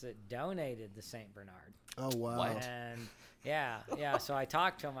Kansas that donated the Saint Bernard. Oh wow. What? And yeah. So I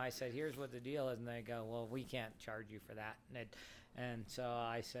talked to him. I said, "Here's what the deal is," and they go, "Well, we can't charge you for that." And so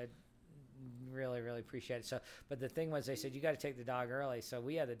I said, "Really, really appreciate it." So, but the thing was, they said you got to take the dog early. So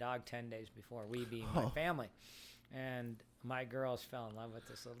we had the dog 10 days before. We being my family, and my girls fell in love with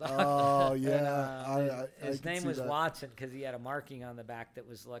this little dog. Oh yeah. His name was Watson, because he had a marking on the back that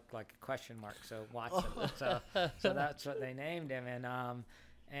looked like a question mark. So Watson. So that's what they named him.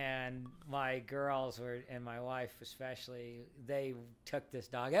 And my girls and my wife especially, they took this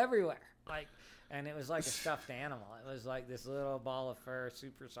dog everywhere. And it was like a stuffed animal. It was like this little ball of fur,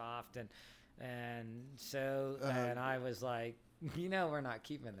 super soft, and I was like, we're not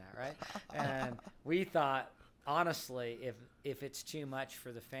keeping that, right? And we thought, honestly, if it's too much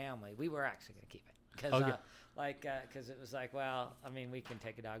for the family, we were actually going to keep it, because it was like, well, I mean, we can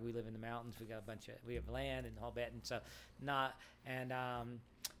take a dog. We live in the mountains. We have land and the whole bit, and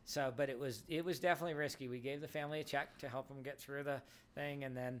so but it was definitely risky. We gave the family a check to help them get through the thing,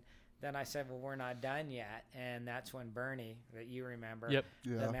 and then I said, well, we're not done yet, and that's when Bernie, that you remember,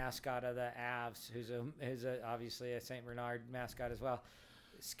 the mascot of the Avs, who's obviously a Saint Bernard mascot as well,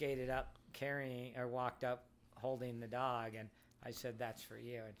 skated up walked up holding the dog, and I said, "That's for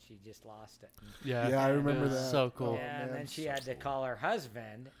you," and she just lost it. Yeah, I remember that. So cool. Yeah, and then she had to call her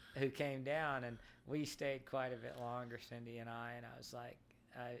husband, who came down, and we stayed quite a bit longer, Cindy and I was like,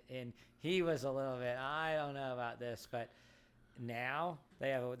 and he was a little bit, I don't know about this, but now They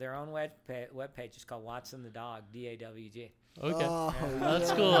have their own web page. It's called Watson the Dog, DAWG. Okay. Oh,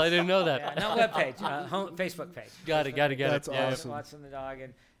 That's yeah. cool. I didn't know that. Yeah, not web page, Facebook page. Got it. That's Yeah. awesome. Watson the Dog,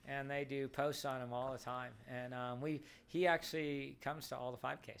 and they do posts on him all the time. And he actually comes to all the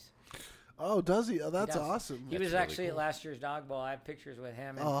 5Ks. Oh, does he? Oh, that's does. awesome. He was really actually cool. at last year's Dog Bowl. I have pictures with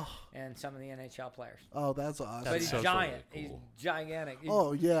him and some of the NHL players. Oh, that's awesome. But he's so giant. really cool. He's gigantic.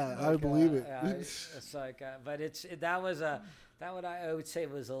 Oh yeah, I believe it. It's like, but I would say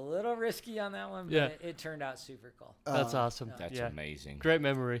was a little risky on that one, but Yeah. it turned out super cool. That's awesome. That's yeah. amazing. Great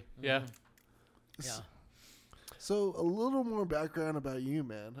memory. Yeah. Yeah. So a little more background about you,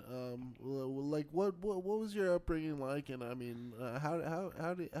 man. Like what was your upbringing like, and I mean,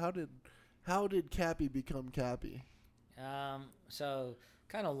 how did Cappy become Cappy? So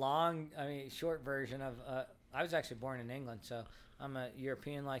kind of long. I mean, short version of. I was actually born in England, so I'm a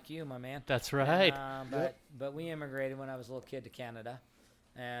European like you, my man. That's right. And, but we immigrated when I was a little kid to Canada,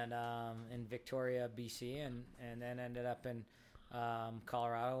 and in Victoria, BC, and then ended up in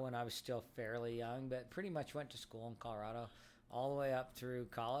Colorado when I was still fairly young, but pretty much went to school in Colorado all the way up through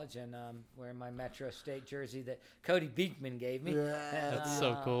college, and wearing my Metro State jersey that Cody Beekman gave me. Yeah. And, That's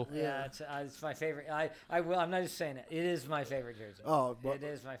so cool. Yeah, it's my favorite. I'm not just saying it. It is my favorite jersey. Oh, it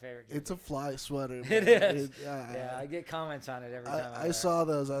is my favorite jersey. It's a fly sweater. Man. It is. Yeah, I get comments on it every time. I saw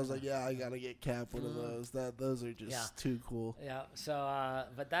those. I was like, yeah, I gotta get Cap one of those. Those are just too cool. Yeah. So,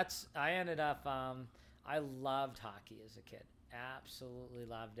 but I ended up. I loved hockey as a kid. Absolutely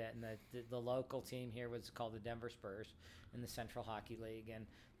loved it. And the local team here was called the Denver Spurs in the Central Hockey League, and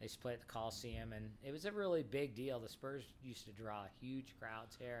they used to play at the Coliseum, and it was a really big deal. The Spurs used to draw huge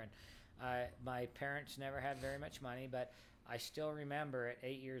crowds here, and my parents never had very much money, but I still remember at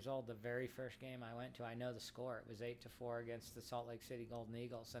 8 years old, the very first game I went to, I know the score. It was 8-4 against the Salt Lake City Golden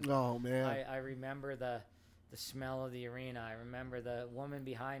Eagles. And oh, man. I remember the smell of the arena. I remember the woman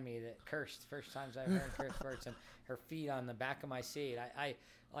behind me that cursed. First times I heard her curse words, and her feet on the back of my seat. I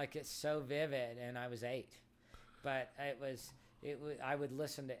like it's so vivid, and I was 8. But I would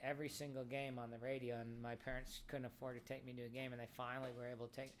listen to every single game on the radio, and my parents couldn't afford to take me to a game, and they finally were able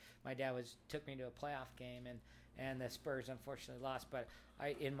to my dad took me to a playoff game, and the Spurs unfortunately lost, but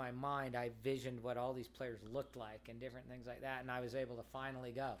in my mind I visioned what all these players looked like and different things like that, and I was able to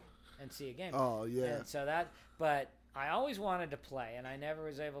finally go and see a game. Oh, yeah. And so but I always wanted to play, and I never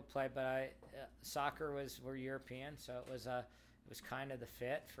was able to play, but soccer we're European, so it was kind of the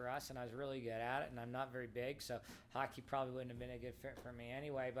fit for us, and I was really good at it, and I'm not very big, so hockey probably wouldn't have been a good fit for me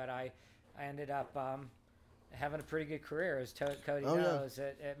anyway, but I ended up having a pretty good career, as Cody knows,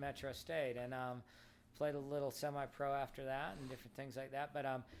 at Metro State, and played a little semi-pro after that and different things like that, but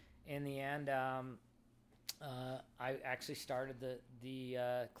in the end, I actually started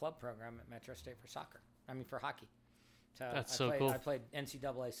the club program at Metro State for hockey. So That's I cool. I played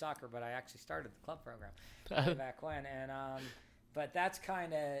NCAA soccer, but I actually started the club program way back when, and but that's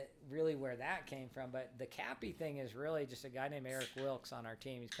kind of really where that came from. But the Cappy thing is really just a guy named Eric Wilkes on our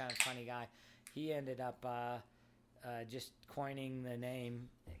team. He's kind of a funny guy. He ended up just coining the name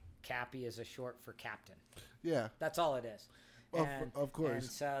Cappy as a short for captain. Yeah. That's all it is. Of course.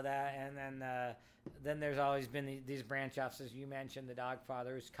 And so then there's always been these branch offs, as you mentioned. The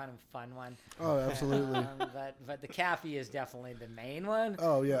Dogfather is kind of a fun one. Oh, absolutely. But the Cappy is definitely the main one.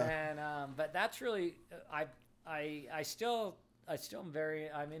 Oh, yeah. And but that's really I still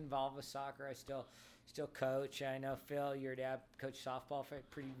I'm involved with soccer. I still coach. I know Phil, your dad, coached softball for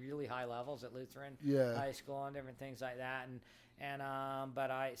really high levels at Lutheran High School and different things like that. And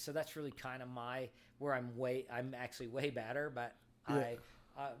so that's really kind of where I'm actually way better, but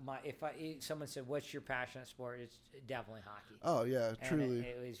someone said, "What's your passionate sport?" It's definitely hockey. Oh yeah, truly. And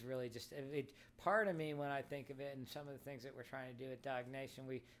it was really just part of me when I think of it, and some of the things that we're trying to do at Dog Nation.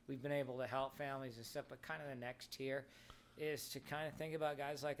 We've been able to help families and stuff, but kind of the next tier is to kind of think about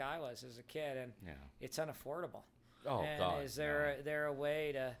guys like I was as a kid, and it's unaffordable. Oh and God! Is there a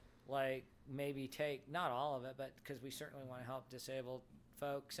way to like maybe take not all of it, but because we certainly want to help disabled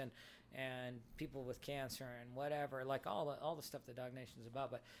folks and people with cancer and whatever, like all the stuff that Dog Nation is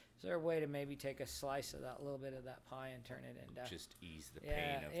about. But is there a way to maybe take a slice of that little bit of that pie and turn it into just ease the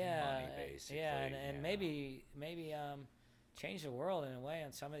pain of money, basically. And maybe change the world in a way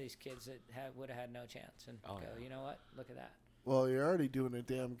on some of these kids that would have had no chance and you know what? Look at that. Well, you're already doing a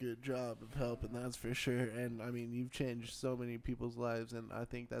damn good job of helping, that's for sure. And I mean, you've changed so many people's lives, and I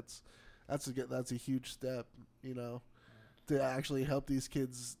think that's a huge step, you know, to actually help these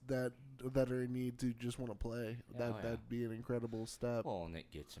kids that that are in need to just want to play. That'd be an incredible step. Well, and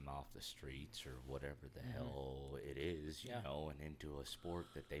it gets them off the streets or whatever the hell it is, you know, and into a sport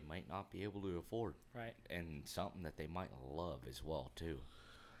that they might not be able to afford. Right. And something that they might love as well, too.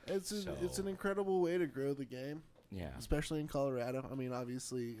 It's an incredible way to grow the game. Yeah. Especially in Colorado. I mean,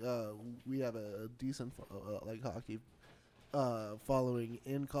 obviously, we have a decent hockey following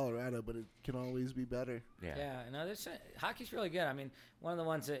in Colorado, but it can always be better. Yeah. Yeah. No, hockey's really good. I mean, one of the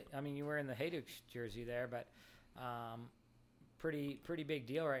ones that you were in the Hayduk jersey there, but pretty big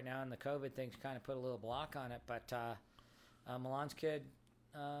deal right now, and the COVID thing's kind of put a little block on it. But Milan's kid,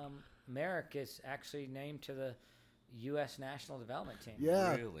 Merrick, is actually named to the U.S. national development team.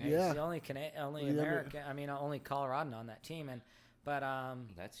 Yeah, Really? yeah. He's the only American. Only Coloradan on that team, but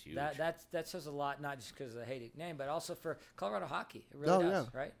that's huge. That says a lot, not just because of the Hayduk name, but also for Colorado hockey. It really does,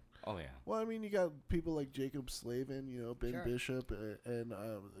 right? Oh yeah. Well, I mean, you got people like Jacob Slavin, Ben Sure. Bishop, and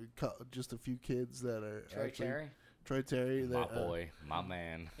just a few kids that are Troy Terry. My boy, my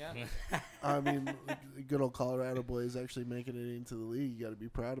man. Yeah. I mean, good old Colorado boys actually making it into the league. You got to be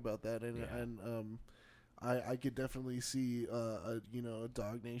proud about that, and I could definitely see a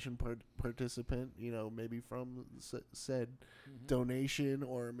Dog Nation participant, maybe from said donation,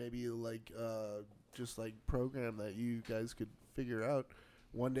 or maybe just program that you guys could figure out.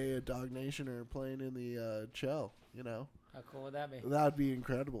 One day a Dog Nation are playing in the Chell, How cool would that be? That'd be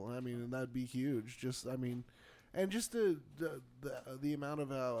incredible. I mean, that'd be huge. And just the amount of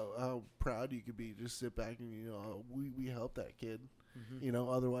how proud you could be, just sit back and we helped that kid.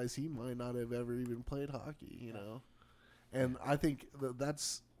 Otherwise he might not have ever even played hockey. And I think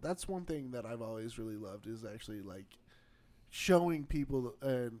that's one thing that I've always really loved, is actually showing people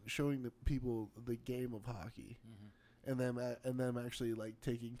the game of hockey. And them actually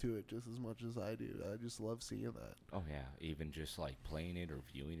taking to it just as much as I do. I just love seeing that. Oh yeah, even just playing it or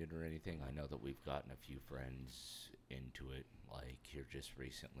viewing it or anything. I know that we've gotten a few friends into it, here just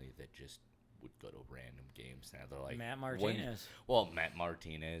recently, that just would go to random games. Now they're like Matt Martinez. Matt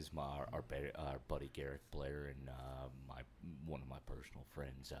Martinez, our buddy Garrick Blair, and one of my personal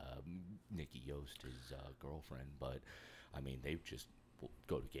friends, Nikki Yost, his girlfriend. But I mean, they just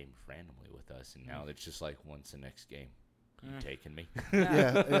go to games randomly with us, and now it's just when's the next game? You taking me?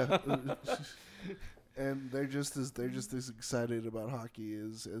 Yeah. And they're just as excited about hockey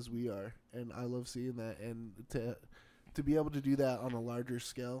as we are, and I love seeing that. And to be able to do that on a larger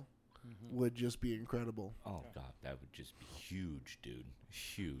scale would just be incredible. Oh God, that would just be huge, dude.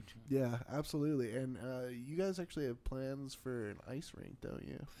 Huge. Yeah, absolutely. And you guys actually have plans for an ice rink, don't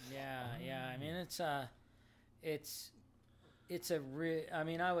you? Yeah. I mean, it's a real. I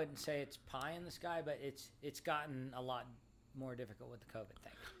mean, I wouldn't say it's pie in the sky, but it's gotten a lot more difficult with the COVID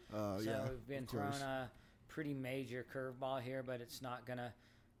thing. So we've been thrown a pretty major curveball here, but it's not gonna.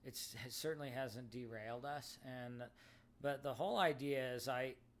 It certainly hasn't derailed us. But the whole idea is,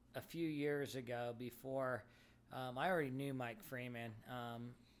 a few years ago, before I already knew Mike Freeman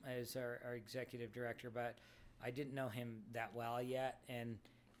as our executive director, but I didn't know him that well yet, and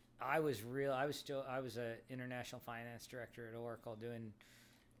I was a international finance director at Oracle, doing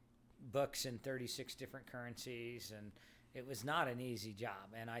books in 36 different currencies, and it was not an easy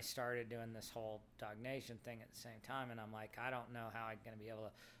job. And I started doing this whole Dog Nation thing at the same time, and I'm like, I don't know how I'm going to be able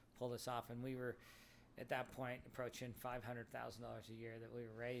to pull this off. And we were at that point approaching $500,000 a year that we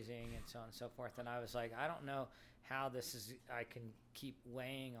were raising, and so on and so forth. And I was like, I don't know how I can keep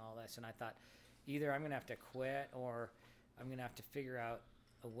weighing all this. And I thought, either I'm going to have to quit, or I'm going to have to figure out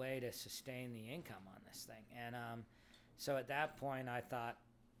a way to sustain the income on this thing. And so at that point, I thought,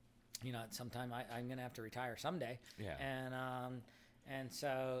 at some time I'm going to have to retire someday. Yeah. And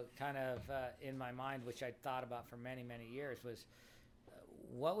so kind of in my mind, which I'd thought about for many, many years, was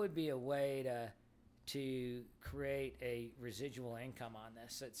what would be a way to create a residual income on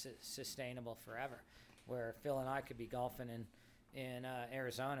this that's sustainable forever, where Phil and I could be golfing in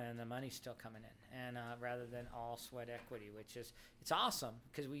Arizona and the money's still coming in, and rather than all sweat equity, which is, it's awesome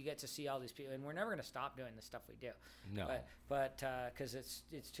because we get to see all these people, and we're never going to stop doing the stuff we do. No. But because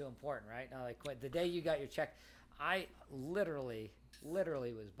it's too important, right? Now, the day you got your check, I literally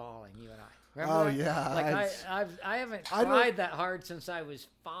was bawling, you and I. Remember that? Yeah. I haven't cried that hard since I was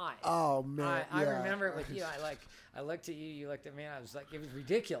 5. Oh man. I remember it with you. I looked at you, you looked at me, and I was like, it was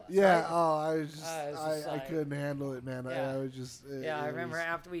ridiculous. Yeah. Right? I couldn't handle it, man. Yeah. I was just. I remember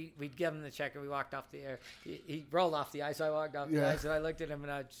after we'd give him the check and we walked off the air. He rolled off the ice. I walked off the ice, and I looked at him,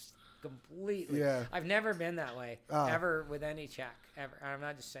 and completely. Yeah. I've never been that way ever with any Czech ever. I'm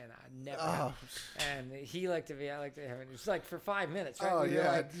not just saying that. I never. Have. And he looked at me. I looked at him. And it was like for 5 minutes. Right? Oh we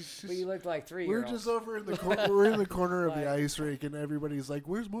yeah. but you looked like 3 We're years. just over in the we're in the corner of the ice rink, and everybody's like,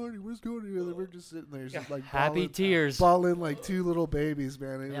 "Where's Marty? Where's Cody?" And we're just sitting there, just like happy tears, bawling like 2 little babies,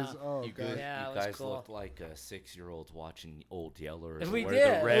 man. It was you god. You guys looked like 6-year-olds watching Old Yeller. We where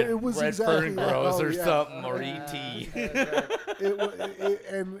did. The red, It was red exactly fern that. grows Oh, or yeah. something, or E.T.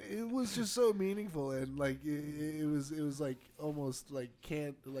 And it was just so meaningful, and like it was like almost like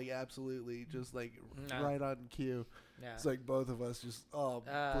absolutely just like right on cue. Yeah. It's like both of us just broke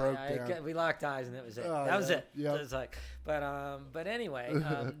yeah, down. we locked eyes and it was it. Oh, that was yeah. it. Yep. It was like, but anyway,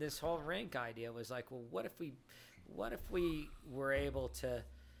 this whole rink idea was like, well, what if we were able to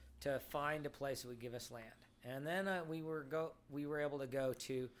find a place that would give us land, and then we were able to go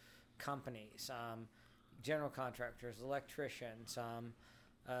to companies, general contractors, electricians,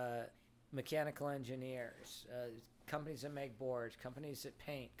 mechanical engineers, companies that make boards, companies that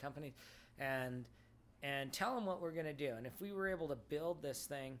paint, companies, and tell them what we're going to do. And if we were able to build this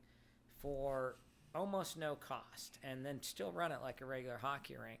thing for almost no cost and then still run it like a regular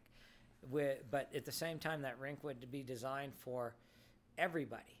hockey rink, but at the same time that rink would be designed for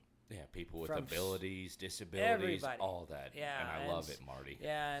everybody. Yeah, people with abilities, disabilities, everybody. All that. Yeah, and I love it, Marty.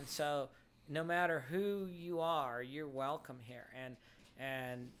 Yeah, and so no matter who you are, you're welcome here.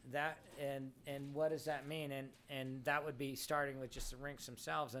 And what does that mean? And that would be starting with just the rinks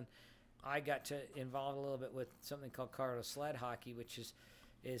themselves. And I got to involve a little bit with something called Colorado Sled Hockey, which is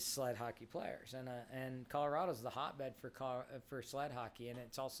sled hockey players. And Colorado's the hotbed for sled hockey, and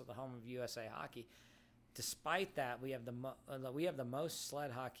it's also the home of USA Hockey. Despite that, we have the most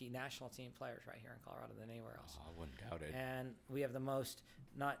sled hockey national team players right here in Colorado than anywhere else. Oh, I wouldn't doubt it. And we have the most,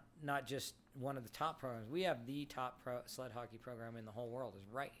 not just one of the top programs. We have the top sled hockey program in the whole world is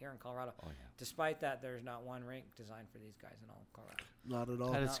right here in Colorado. Oh, yeah. Despite that, there's not one rink designed for these guys in all of Colorado. Not at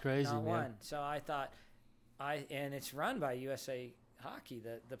all. That is crazy, not man. one. So I thought, and it's run by USA Hockey,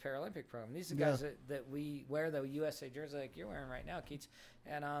 the Paralympic program. These are the guys that we wear the USA jersey like you're wearing right now, Keats.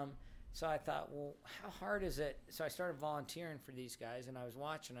 And so I thought, well, how hard is it? So I started volunteering for these guys, and I was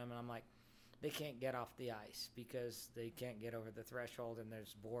watching them, and I'm like, they can't get off the ice because they can't get over the threshold, and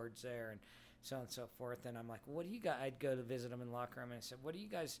there's boards there, and so on and so forth. And I'm like, what do you guys? I'd go to visit them in the locker room, and I said, what do you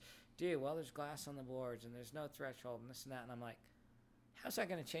guys do? Well, there's glass on the boards, and there's no threshold, and this and that. And I'm like, how's that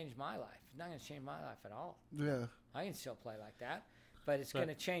going to change my life? It's not going to change my life at all. Yeah. I can still play like that, but it's going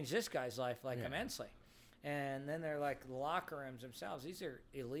to change this guy's life immensely. And then they're like the locker rooms themselves. These are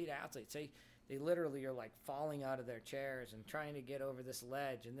elite athletes. They literally are like falling out of their chairs and trying to get over this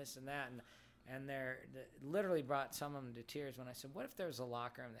ledge and this and that. And they're literally brought some of them to tears when I said, what if there was a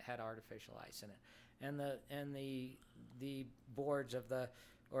locker room that had artificial ice in it? And the boards of the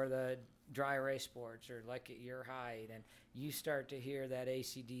dry erase boards are like at your height, and you start to hear that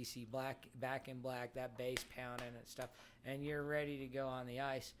AC/DC Back in Black, that bass pounding and stuff, and you're ready to go on the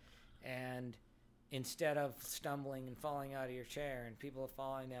ice. And instead of stumbling and falling out of your chair and people are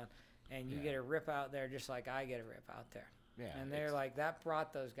falling down, and you get a rip out there just like I get a rip out there. Yeah, and they're like, that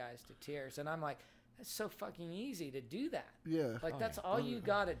brought those guys to tears. And I'm like, that's so fucking easy to do that. Yeah. Like, that's all you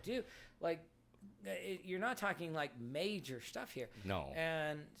got to do. Like, you're not talking like major stuff here. No.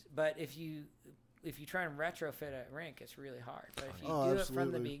 But if you try and retrofit a rink, it's really hard. But if you do absolutely. it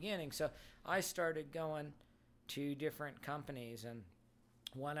from the beginning. So I started going to different companies, and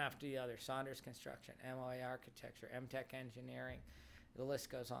one after the other: Saunders Construction, MOA Architecture, MTech Engineering. The list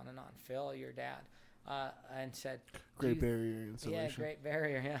goes on and on. Phil, your dad, and said, Great Barrier Insulation. Yeah, Great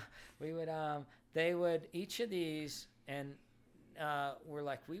Barrier. Yeah, we would. They would each of these, and we're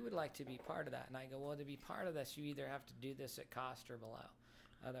like, we would like to be part of that. And I go, well, to be part of this, you either have to do this at cost or below,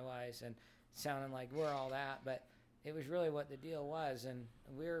 otherwise. And sounding like we're all that, but it was really what the deal was, and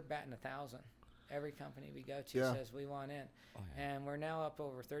we're batting 1,000. Every company we go to says we want in. Oh, yeah. And we're now up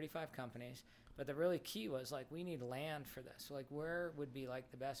over 35 companies. But the really key was, like, we need land for this. So, like, where would be,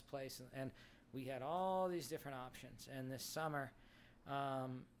 like, the best place? And we had all these different options. And this summer,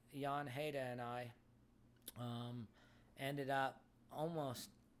 Jan Heda and I ended up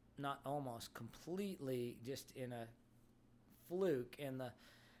completely just in a fluke in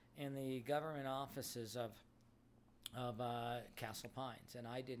the government offices of Castle Pines, and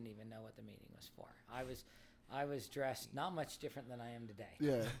I didn't even know what the meeting was for. I was dressed not much different than I am today.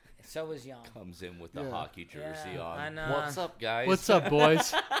 Yeah. So was Jan. Comes in with the hockey jersey on. And, what's up, guys? What's up,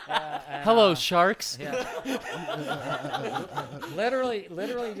 boys? Hello, Sharks. Yeah. literally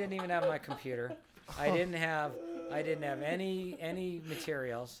didn't even have my computer. I didn't have any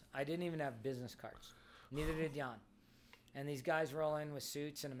materials. I didn't even have business cards. Neither did Jan. And these guys roll in with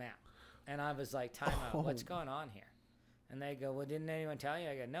suits and a map. And I was like, time out. What's going on here? And they go, well, didn't anyone tell you?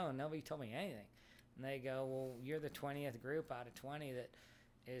 I go, no, nobody told me anything. And they go, well, you're the 20th group out of 20 that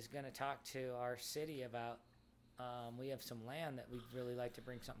is going to talk to our city about, we have some land that we'd really like to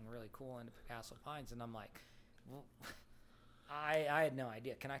bring something really cool into Castle Pines. And I'm like, well, I had no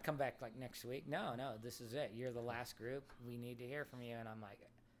idea. Can I come back like next week? No, this is it. You're the last group. We need to hear from you. And I'm like,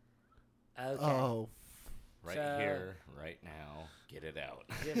 okay. Oh, Right So- here, right now, get it out.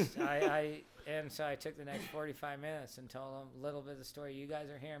 Just and so I took the next 45 minutes and told them a little bit of the story you guys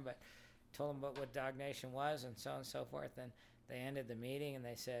are hearing, but told them about what Dog Nation was and so on and so forth. And they ended the meeting and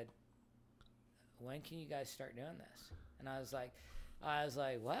they said, when can you guys start doing this? And I was like,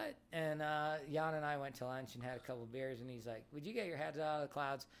 what? And Jan and I went to lunch and had a couple beers, and he's like, would you get your heads out of the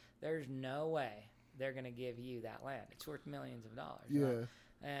clouds? There's no way they're going to give you that land. It's worth millions of dollars. yeah. Right?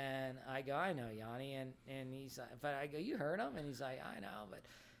 And I go, I know, Yanni. And he's like, but I go, you heard him? And he's like, I know. But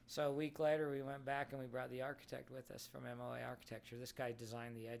so a week later, we went back and we brought the architect with us from MOA Architecture. This guy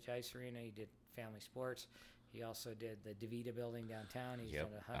designed the Edge Ice Arena. He did Family Sports. He also did the DeVita building downtown. He's Yep,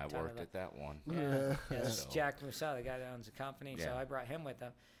 done a I ton worked of at that one. yeah, it's So- Jack Musa, the guy that owns the company. So Yeah. I brought him with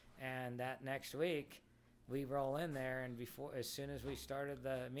them, and that next week we roll in there, and as soon as we started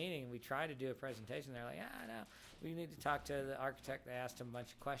the meeting, we tried to do a presentation. They're like, no, we need to talk to the architect. They asked him a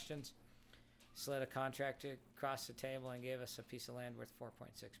bunch of questions, slid a contract across the table, and gave us a piece of land worth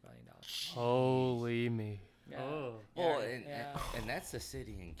 $4.6 million. Holy me. Yeah. Oh. Well, Yeah. and that's the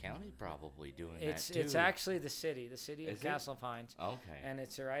city and county probably doing It's that too. it's actually the city of Is it? Castle Pines. Okay. And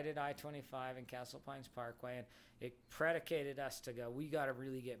it's right at I-25 and Castle Pines Parkway, and it predicated us to go, we got to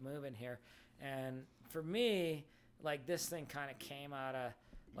really get moving here. And for me, like, this thing kind of came out of,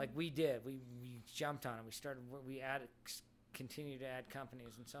 like, we jumped on it. Continued to add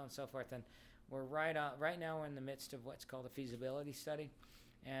companies and so on and so forth. And we're right now we're in the midst of what's called a feasibility study.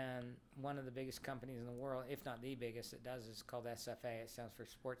 And one of the biggest companies in the world, if not the biggest, that does is called SFA. It stands for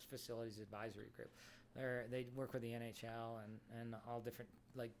Sports Facilities Advisory Group. They work with the NHL and all different,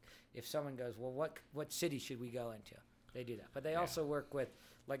 like, if someone goes, well, what city should we go into? They do that. But they also work with,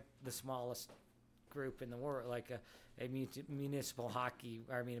 like, the smallest group in the world, like a municipal a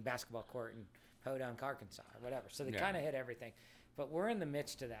basketball court in Podunk, Arkansas, or whatever. So they kind of hit everything. But we're in the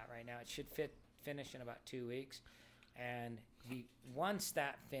midst of that right now. It should finish in about 2 weeks. And once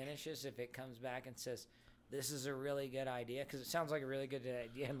that finishes, if it comes back and says, this is a really good idea, because it sounds like a really good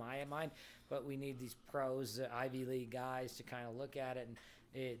idea in my mind, but we need these pros, the Ivy League guys, to kind of look at it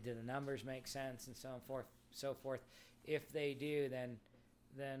and do the numbers make sense and so forth. If they do, then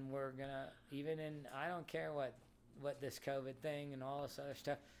we're gonna, I don't care what this COVID thing and all this other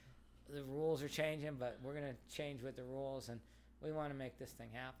stuff, the rules are changing, but we're gonna change with the rules, and we want to make this thing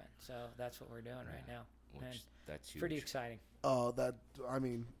happen. So that's what we're doing right now. And That's huge. pretty exciting. Oh, I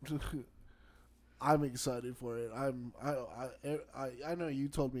mean, I'm excited for it. I know you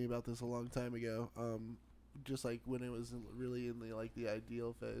told me about this a long time ago. Just like when it was really in the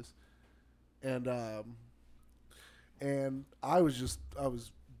ideal phase, and I was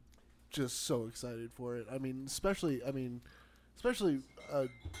just so excited for it. I mean, especially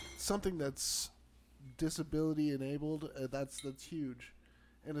something that's disability enabled. That's huge.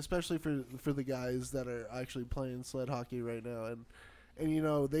 And especially for the guys that are actually playing sled hockey right now, and you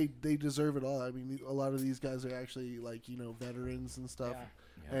know they deserve it all. I mean, a lot of these guys are actually, like, you know, veterans and stuff,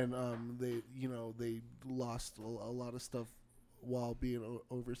 and they lost a lot of stuff while being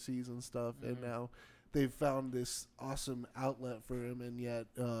overseas and stuff, and now they've found this awesome outlet for them, and yet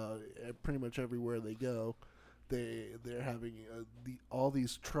pretty much everywhere they go, they're having all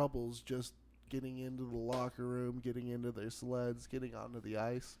these troubles just getting into the locker room, getting into their sleds, getting onto the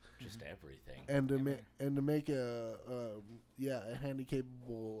ice, Just everything. and to make a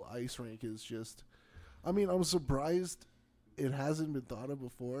handicapable ice rink is just, I mean, I'm surprised it hasn't been thought of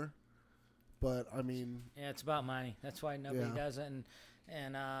before, but I mean, Yeah, it's about money. That's why nobody does it,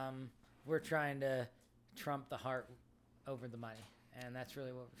 and we're trying to trump the heart over the money, and that's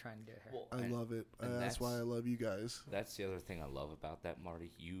really what we're trying to do here. Well, I love it. and That's why I love you guys. That's the other thing I love about that,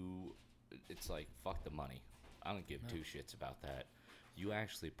 Marty. It's like, fuck the money. I don't give two shits about that. You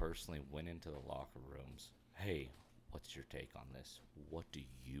actually personally went into the locker rooms. Hey, what's your take on this? What do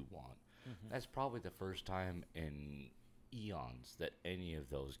you want? That's probably the first time in eons that any of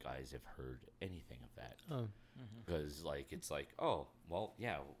those guys have heard anything of that. Because it's like, oh, well,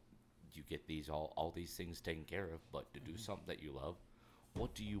 yeah, you get all these things taken care of, but to do something that you love,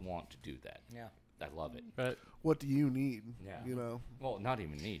 what do you want to do that? Yeah. I love it. Right. What do you need? Yeah. You know. Well, not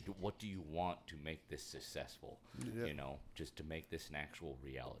even need. What do you want to make this successful? Yeah. You know, just to make this an actual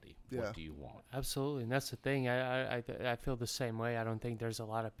reality. Yeah. What do you want? Absolutely, and that's the thing. I feel the same way. I don't think there's a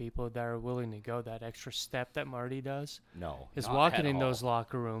lot of people that are willing to go that extra step that Marty does. No. Is not walking at in all. those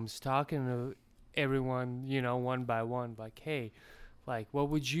locker rooms, talking to everyone, one by one, like, hey, like, what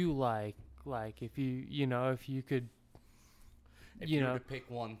would you like if if you could. If you you know, were to pick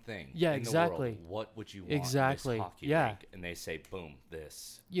one thing, Yeah, in exactly. the world, what would you want? Exactly, This hockey yeah. rink? And they say, boom,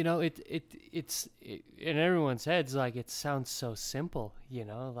 this. It's in everyone's heads, like, it sounds so simple,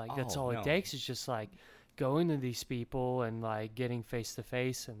 like that's Oh, all no. it takes is just like going to these people and like getting face to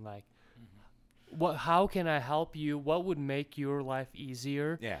face and like, how can I help you? What would make your life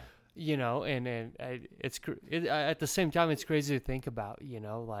easier? Yeah. At the same time, it's crazy to think about,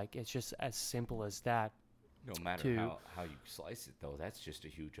 like it's just as simple as that. No matter to- how you slice it, though, that's just a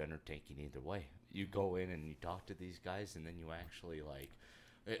huge undertaking either way. You go in and you talk to these guys, and then you actually, like,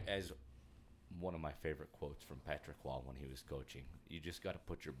 as one of my favorite quotes from Patrick Wall when he was coaching, you just got to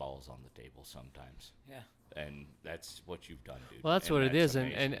put your balls on the table sometimes. Yeah. And that's what you've done, dude. Well, that's And what it is,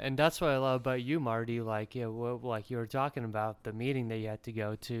 amazing. and that's what I love about you, Marty. Like, like you were talking about the meeting that you had to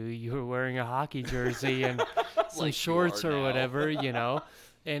go to. You were wearing a hockey jersey and some Like you shorts are or now. whatever,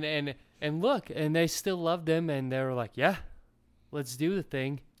 and look, and they still loved him, and they were like, yeah, let's do the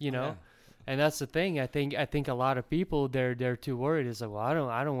thing, Yeah. And that's the thing. I think a lot of people they're too worried. Is like, well,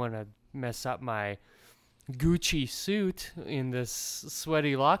 I don't want to mess up my Gucci suit in this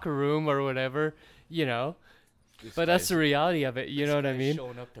sweaty locker room or whatever, This But that's guy's- the reality of it. You this know what I guy's mean?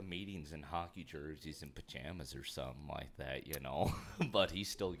 Showing up to meetings in hockey jerseys and pajamas or something like that, but he's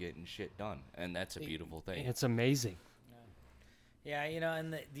still getting shit done, and that's a beautiful thing. It's amazing. Yeah,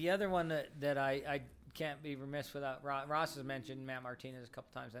 and the other one that I can't be remiss without Ross has mentioned Matt Martinez a couple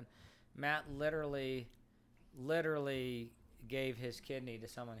times, and Matt literally gave his kidney to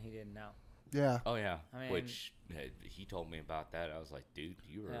someone he didn't know. Yeah. Oh yeah, I mean- which he told me about that. I was like, dude,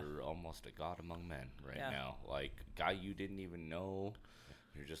 you are Yeah. almost a god among men right Yeah. now. Like, guy you didn't even know.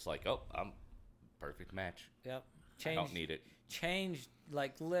 You're just like, oh, I'm perfect match. Yep. I don't need it. Changed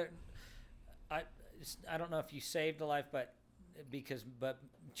I don't know if you saved a life, but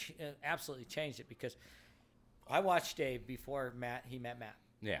absolutely changed it because I watched Dave before he met Matt.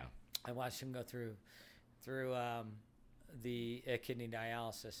 Yeah. I watched him go through the kidney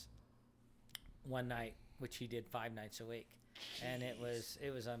dialysis one night, which he did 5 nights a week, and it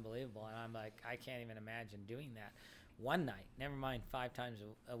was unbelievable. And I'm like, I can't even imagine doing that one night. Never mind 5 times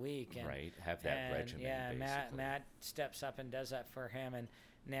a week. And, Right. Have that regimen. yeah, basically. Matt steps up and does that for him. And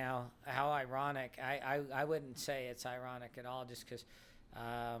now, how ironic! I wouldn't say it's ironic at all, just because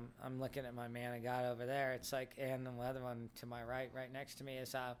I'm looking at my man of God over there. It's like, and the other one to my right next to me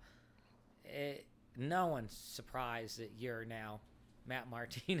is no one's surprised that you're now Matt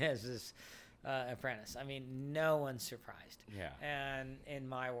Martinez's apprentice. I mean, no one's surprised. Yeah. And in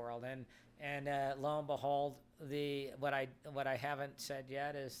my world, and lo and behold, what I haven't said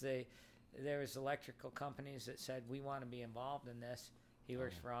yet is there was electrical companies that said we want to be involved in this. He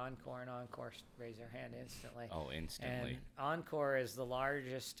works for Encore, and Encore raised their hand instantly. Oh, instantly. And Encore is the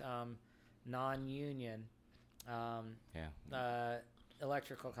largest non-union Yeah.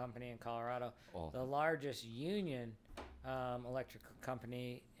 electrical company in Colorado. Well, The largest union electrical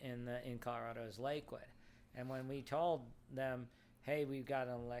company in Colorado is Lakewood. And when we told them, hey, we've got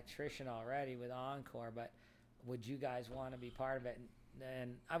an electrician already with Encore, but would you guys want to be part of it?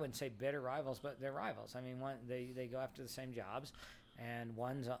 And I wouldn't say bitter rivals, but they're rivals. I mean, they go after the same jobs, and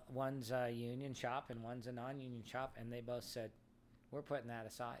one's a union shop and one's a non-union shop, and they both said, we're putting that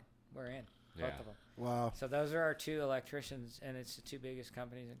aside. We're in, both Yeah. of them. Wow. So those are our 2 electricians, and it's the 2 biggest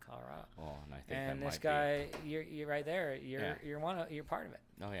companies in Colorado. well, and I think And that this might guy, you're right there. Yeah. You're part of it.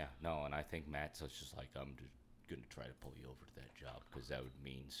 be. Oh yeah. No, and I think Matt's just like, I'm just gonna try to pull you over to that job because that would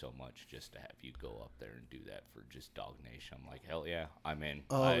mean so much just to have you go up there and do that for just Dog Nation. I'm like, hell yeah, I'm in.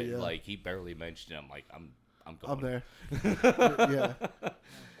 Oh, yeah. Like he barely mentioned it. I'm like, I'm going. I'm there. Yeah.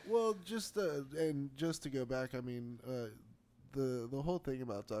 Well, just to go back, I mean, the whole thing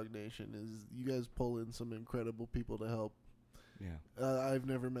about Dog Nation is you guys pull in some incredible people to help. Yeah. I've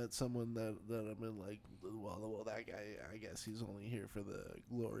never met someone that I'm in like, well, that guy, I guess he's only here for the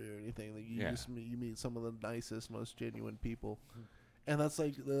glory or anything. Like you Yeah. you meet some of the nicest, most genuine people, and that's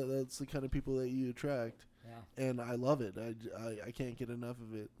like that's the kind of people that you attract. Yeah. And I love it. I can't get enough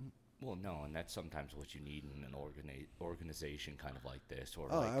of it. Well, no, and that's sometimes what you need in an organization kind of like this, or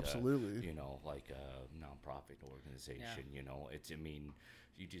Oh, like absolutely. like a nonprofit organization. I mean,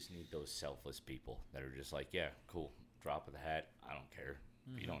 you just need those selfless people that are just like, yeah, cool, drop of the hat, I don't care.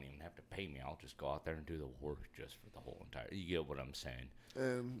 You don't even have to pay me. I'll just go out there and do the work just for the whole entire. You get what I'm saying?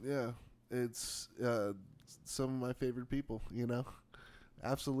 And yeah, it's some of my favorite people.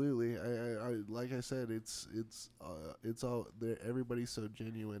 Absolutely. I like I said, it's all there. Everybody's so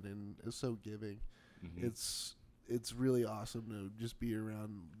genuine and is so giving. Mm-hmm. It's really awesome to just be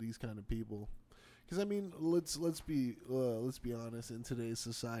around these kind of people. Because I mean, let's be honest. In today's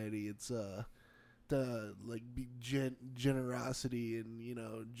society, it's generosity and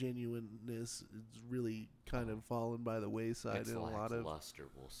genuineness is really kind of fallen by the wayside in a lot of luster,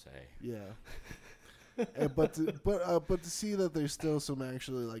 we'll say. Yeah. but to see that there's still some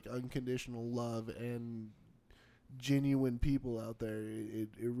actually like unconditional love and genuine people out there, it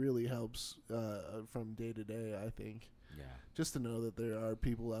really helps from day to day, I think. Yeah. Just to know that there are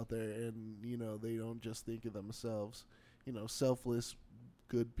people out there and they don't just think of themselves, selfless,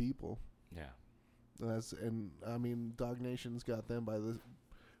 good people. Yeah. And I mean, Dog Nation's got them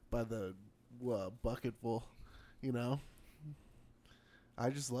by the bucketful, I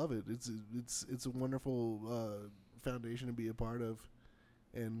just love it. It's a wonderful foundation to be a part of,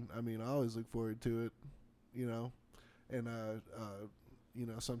 and I mean, I always look forward to it, and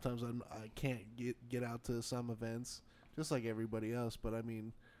sometimes I can't get out to some events just like everybody else, but I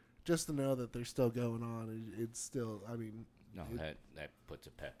mean, just to know that they're still going on, it's still, I mean. No, that puts a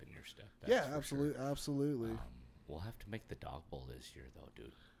pep in your step. Yeah, absolutely, sure. Absolutely. We'll have to make the Dog Bowl this year, though,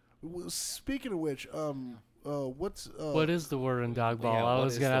 dude. Well, speaking of which, what is the word in Dog Bowl? Yeah, I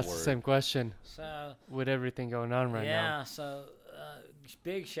was gonna ask the same question. So with everything going on right now. Yeah. So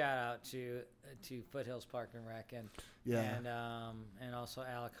big shout out to Foothills Park and Rec and also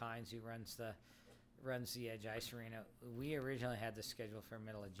Alec Hines, who runs the Edge Ice Arena. We originally had this scheduled for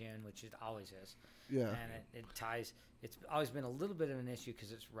middle of June, which it always is. Yeah. And it ties. It's always been a little bit of an issue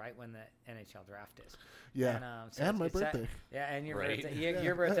because it's right when the NHL draft is. Yeah. And my birthday. And your right. birthday.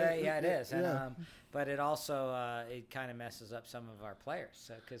 Your birthday. Yeah, it is. And, yeah. But it also it kind of messes up some of our players.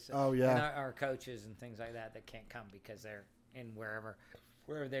 So because and our coaches and things like that can't come because they're in wherever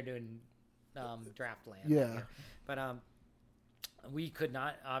they're doing draft land. Yeah. But we could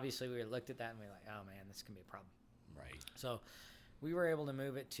not. Obviously, we looked at that and we were like, oh man, this can be a problem. Right. So we were able to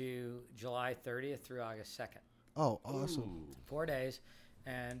move it to July 30th through August 2nd. Oh, awesome. Ooh. 4 days.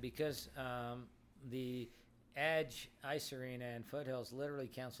 And because the Edge Ice Arena and Foothills literally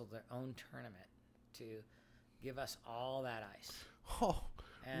canceled their own tournament to give us all that ice. Oh,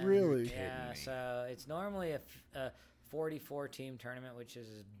 and really? Yeah, so it's normally a 44-team tournament, which is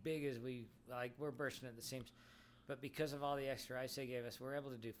as big as we're bursting at the seams. But because of all the extra ice they gave us, we're able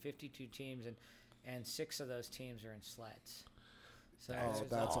to do 52 teams, and 6 of those teams are in sleds. So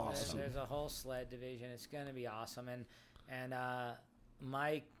that's awesome. There's a whole sled division. It's going to be awesome. And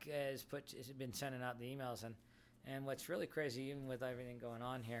Mike has been sending out the emails. And what's really crazy, even with everything going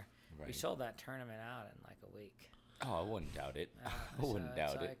on here, we sold that tournament out in like a week. Oh, I wouldn't doubt it. I wouldn't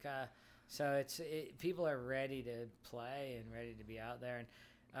doubt it. So people are ready to play and ready to be out there. And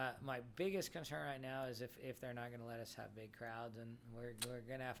my biggest concern right now is if they're not going to let us have big crowds, and we're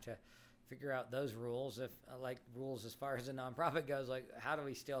going to have to figure out those rules. If rules as far as the nonprofit goes, like how do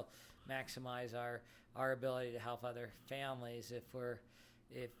we still maximize our ability to help other families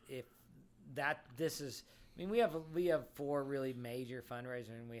we have 4 really major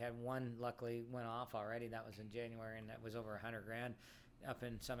fundraisers, and we had one luckily went off already. That was in January, and that was over $100,000 up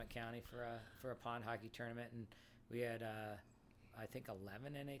in Summit County for a pond hockey tournament, and we had I think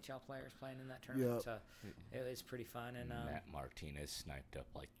 11 NHL players playing in that tournament. So it was pretty fun. And Matt Martinez sniped up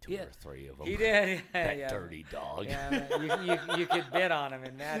like 2 or 3 of them. He did. That dirty dog. Yeah, you could bid on him.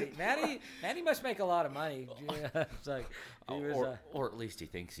 And Matty must make a lot of money. It's like or at least he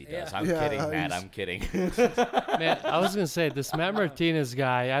thinks he does. Yeah. I'm kidding, Matt. I'm kidding. Man, I was gonna say this Matt Martinez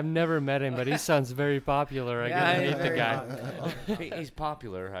guy. I've never met him, but he sounds very popular. I gotta meet the guy. He's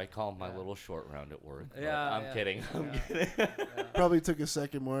popular. I call him my little short round at work. Yeah, I'm kidding. I'm kidding. Probably took a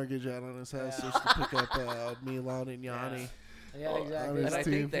second mortgage out on his house just to pick up Milan and Yanni. Yeah, exactly. And I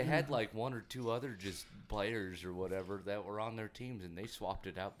think they had like 1 or 2 other just players or whatever that were on their teams, and they swapped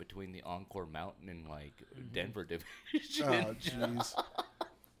it out between the Encore Mountain and like Denver division. Oh, jeez.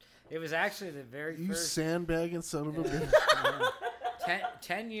 It was actually the very you first. Sandbagging son of a bitch.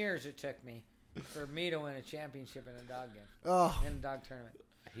 10 years it took me for me to win a championship in a dog game. Oh. In a dog tournament.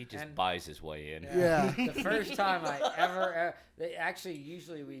 He just buys his way in. Yeah. The first time I ever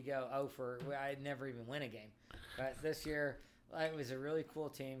usually we go I never even win a game. But this year, it was a really cool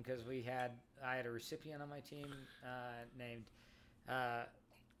team because I had a recipient on my team named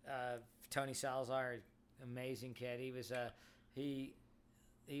Tony Salazar, amazing kid. He was a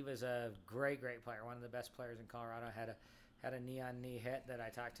great player, one of the best players in Colorado. had a knee-on knee hit that I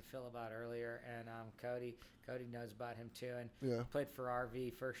talked to Phil about earlier, and Cody knows about him too, and played for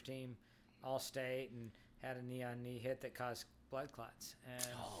RV first team All-State and had a knee-on knee hit that caused blood clots,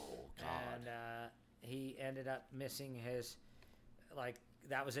 and he ended up missing his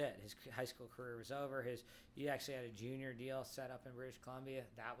that was it. His high school career was over. He actually had a junior deal set up in British Columbia.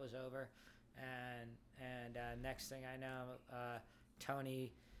 That was over, and next thing I know,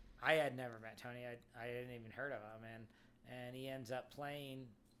 Tony. I had never met Tony. I hadn't even heard of him, and he ends up playing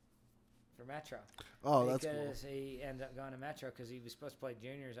for Metro. Oh, that's cool. Because he ended up going to Metro because he was supposed to play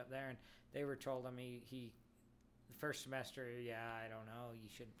juniors up there, and they were told him he the first semester, I don't know, you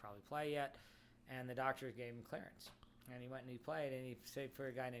shouldn't probably play yet, and the doctors gave him clearance. And he went and he played, and he played for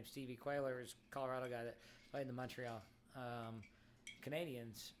a guy named Stevie Quayler, who's a Colorado guy that played in the Montreal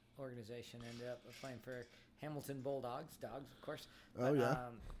Canadiens organization. Ended up playing for Hamilton Bulldogs, of course. Oh, yeah.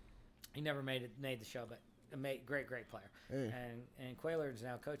 He never made the show, but a great player. Hey. And Quayler is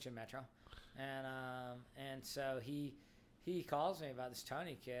now coaching Metro, and so he calls me about this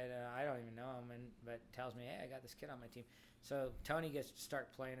Tony kid. I don't even know him, but tells me, hey, I got this kid on my team. So Tony gets to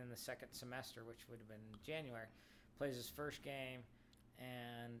start playing in the second semester, which would have been January. Plays his first game,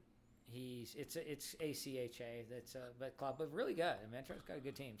 and it's ACHA. That's but club, but really good. Metro's got a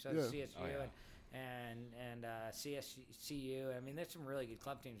good team. So it's CSU and CSCU. I mean, there's some really good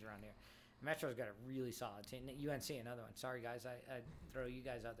club teams around here. Metro's got a really solid team. UNC, another one. Sorry guys, I throw you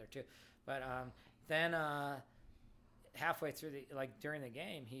guys out there too. But then halfway through during the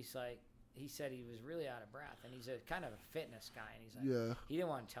game, he said he was really out of breath, and he's a kind of a fitness guy, and he's like, he didn't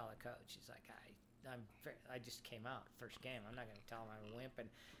want to tell the coach. He's like, I just came out first game. I'm not going to tell him I'm a wimp and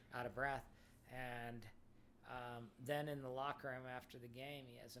out of breath. And then in the locker room after the game,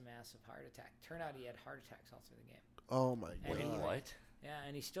 he has a massive heart attack. Turned out he had heart attacks all through the game. Oh my god! What? Yeah,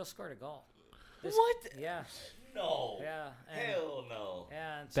 and he still scored a goal. What? Yeah. No. Yeah. Hell no.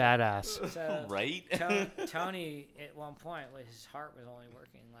 Yeah. Badass. So right? Tony at one point, his heart was only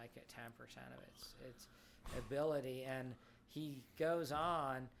working like at 10% of its ability, and he goes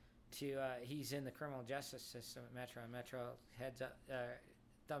on to he's in the criminal justice system at Metro, and Metro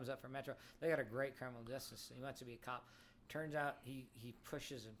thumbs up for Metro. They got a great criminal justice system. He wants to be a cop. Turns out he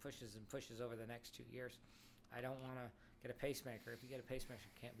pushes and pushes and pushes over the next 2 years. I don't want to get a pacemaker. If you get a pacemaker,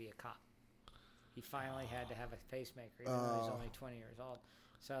 you can't be a cop. He finally had to have a pacemaker, even though he's only 20 years old.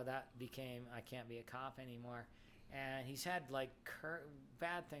 So that became, I can't be a cop anymore. And he's had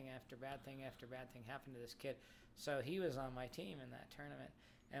bad thing after bad thing after bad thing happen to this kid. So he was on my team in that tournament.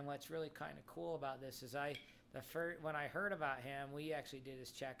 And what's really kind of cool about this is when I heard about him, we actually did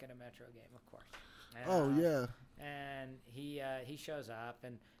his check at a Metro game, of course. And, And he shows up,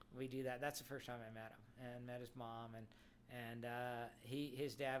 and we do that. That's the first time I met him, and met his mom, and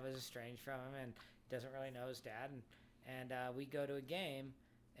his dad was estranged from him and doesn't really know his dad, and we go to a game,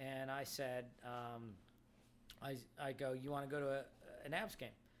 and I said, I go, you want to go to an Avs game,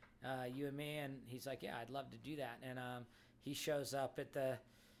 you and me? And he's like, yeah, I'd love to do that. And he shows up at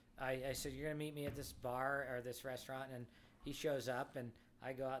I said, you're gonna meet me at this bar or this restaurant, and he shows up, and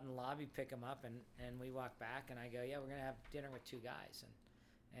I go out in the lobby, pick him up, and we walk back, and I go, yeah, we're gonna have dinner with two guys,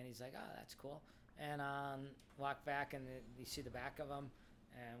 and he's like, oh, that's cool. And walk back, and you see the back of him,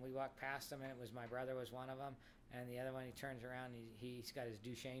 and we walk past him, and it was my brother was one of them, and the other one, he turns around, he's got his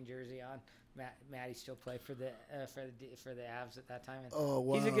Duchesne jersey on. Matty still played for the Avs at that time. And oh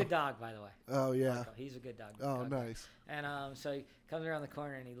wow! He's a good dog, by the way. Oh yeah, Michael, he's a good dog. Oh nice. And so he comes around the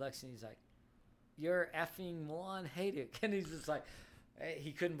corner, and he looks, and he's like, "You're effing Milan Hajduk," and he's just like,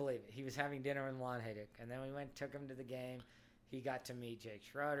 he couldn't believe it. He was having dinner with Milan Hajduk, and then we took him to the game. He got to meet Jake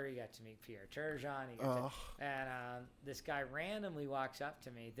Schroeder. He got to meet Pierre Turgeon. And this guy randomly walks up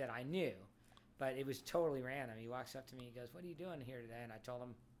to me that I knew, but it was totally random. He walks up to me. He goes, "What are you doing here today?" And I told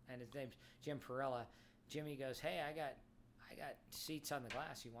him, and his name's Jim Perella. Jimmy goes, "Hey, I got seats on the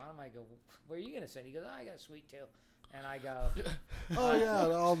glass. You want them?" I go, "Where are you gonna sit?" He goes, "Oh, I got a suite too." And I go, "Oh yeah,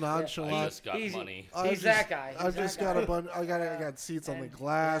 all nonchalant." I just got money. He's that guy. I've just got a bunch. I got seats on the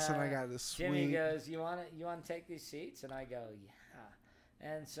glass, and I got a suite. Jimmy goes, "You want to take these seats?" And I go, "Yeah."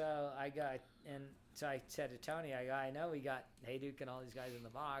 And so I said to Tony, I know we got Hajduk and all these guys in the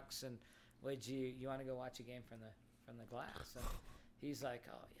box, and would you want to go watch a game from the glass? And he's like,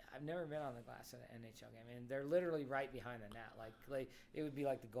 "Oh yeah, I've never been on the glass at an NHL game, and they're literally right behind the net. Like it would be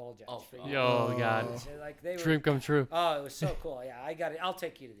like the goal judge." Yo, God, dream come true. Oh, it was so cool. Yeah, I got it. I'll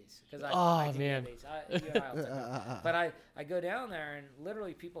take you to these because I can man. These. You and I'll take them. But I go down there, and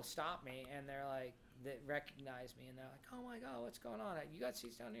literally people stop me, and they're like, they recognize me, and they're like, "Oh my God, what's going on? You got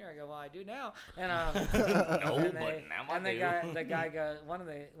seats down here?" I go, "Well, I do now." And the guy goes, one of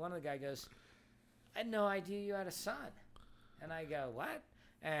the guy goes, "I had no idea you had a son." And I go, what?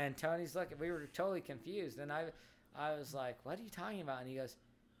 And Tony's looking. We were totally confused. And I was like, what are you talking about? And he goes,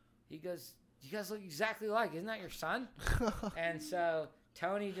 you guys look exactly alike. Isn't that your son? And so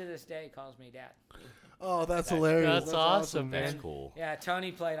Tony to this day calls me dad. Oh, that's hilarious. That's awesome, man. That's cool. Yeah,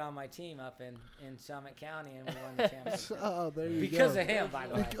 Tony played on my team up in Summit County, and we won the championship. Oh, there you Because go. of him, by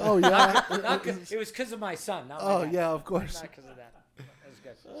the way. Oh, yeah. It was because of my son, not my Oh, dad. yeah, of course. Not because of that. That was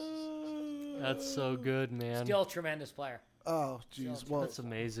good. That's so good, man. Still a tremendous player. Oh, jeez. Well, That's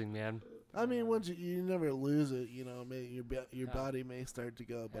amazing, man. I mean, once you never lose it, you know, your body may start to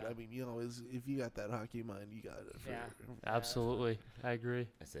go, but I mean, you always, if you got that hockey mind, you got it. Yeah. Absolutely. I agree.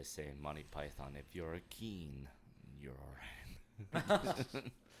 As they say in Monty Python, if you're a keen, you're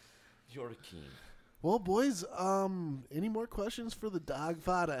you're a keen. Well, boys, any more questions for the dog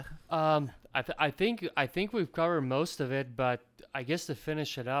fodder? I think we've covered most of it, but I guess to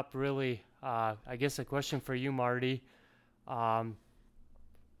finish it up, really, I guess a question for you, Marty.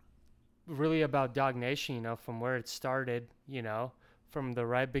 Really about Dog Nation, you know, from where it started, you know, from the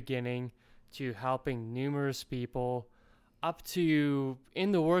right beginning to helping numerous people up to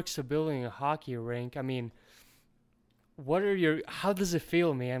in the works of building a hockey rink. I mean, how does it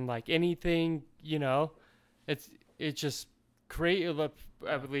feel, man? Like anything, you know, it just creative,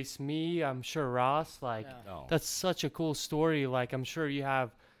 at least me, I'm sure Ross, like that's such a cool story. Like I'm sure you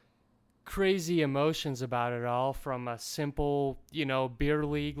have crazy emotions about it all, from a simple, you know, beer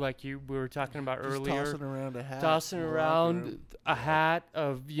league like we were talking about Just earlier, tossing around a hat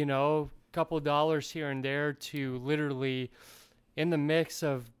of, you know, a couple dollars here and there, to literally in the mix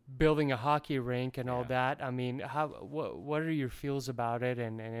of building a hockey rink and all that. I mean, what are your feels about it?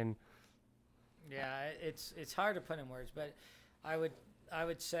 And yeah, it's hard to put in words, but I would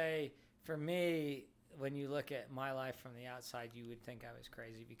say for me, when you look at my life from the outside, you would think I was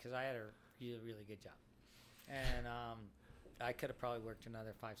crazy, because I had a really, really good job. And I could have probably worked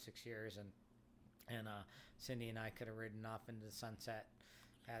another 5-6 years, and Cindy and I could have ridden off into the sunset,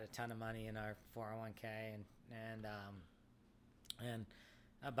 had a ton of money in our 401k, and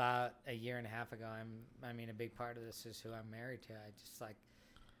about a year and a half ago, I mean, a big part of this is who I'm married to.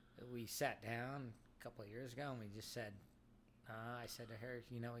 We sat down a couple of years ago, and we just said, I said to her,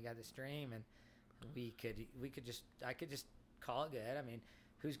 you know, we got this dream, and I could just call it good. I mean,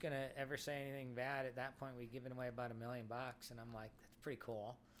 who's going to ever say anything bad? At that point, we'd given away about $1 million, and I'm like, that's pretty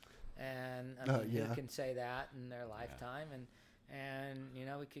cool. And I mean, who can say that in their lifetime? And you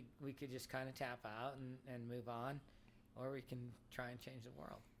know, we could just kind of tap out and move on, or we can try and change the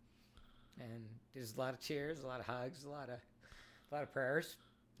world. And there's a lot of cheers, a lot of hugs, a lot of prayers,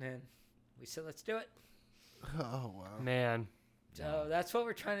 and we said, let's do it. Oh, wow. man. So that's what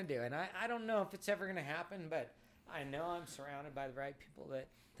we're trying to do. And I don't know if it's ever going to happen, but I know I'm surrounded by the right people that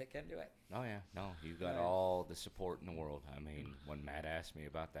can do it. Oh, yeah. No, you got all the support in the world. I mean, when Matt asked me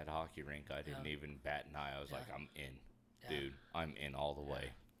about that hockey rink, I didn't even bat an eye. I was like, I'm in. Dude, I'm in all the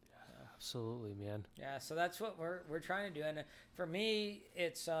way. Absolutely, man. Yeah, so that's what we're trying to do. And for me,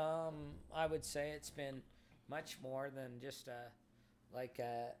 it's I would say it's been much more than just I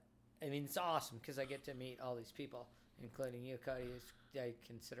mean, it's awesome because I get to meet all these people, including you, Cody, who I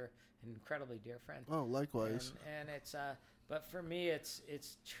consider an incredibly dear friend. Oh, likewise. And it's but for me, it's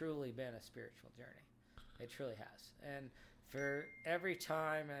truly been a spiritual journey. It truly has. And for every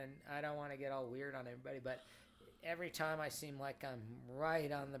time, and I don't want to get all weird on everybody, but every time I seem like I'm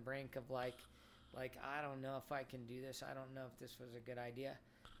right on the brink of like I don't know if I can do this. I don't know if this was a good idea.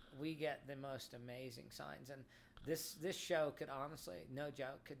 We get the most amazing signs, and this show could honestly, no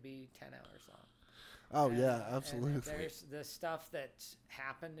joke, could be 10 hours long. Oh, yeah, absolutely. And there's the stuff that's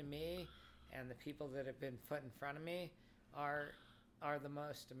happened to me, and the people that have been put in front of me are the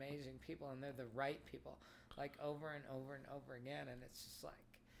most amazing people, and they're the right people, like over and over and over again. And it's just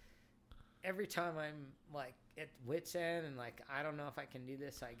like every time I'm like at wit's end and like I don't know if I can do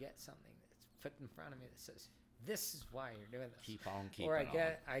this, I get something that's put in front of me that says, "This is why you're doing this." Keep on keeping or on.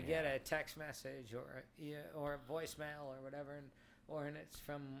 I get a text message or a voicemail or whatever, and it's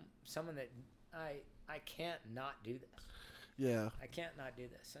from someone that I can't not do this. Yeah. I can't not do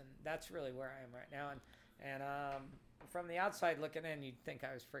this, and that's really where I am right now. And from the outside looking in, you'd think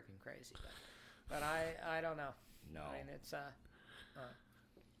I was freaking crazy, but I don't know. No. I mean, it's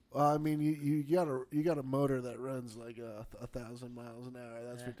Well, I mean, you got a motor that runs like 1,000 miles an hour.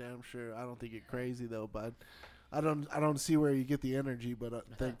 That's for damn sure. I don't think you're crazy though, bud. I don't see where you get the energy, but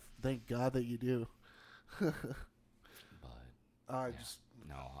thank God that you do. But I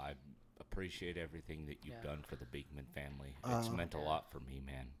appreciate everything that you've done for the Beekman family. It's meant a lot for me,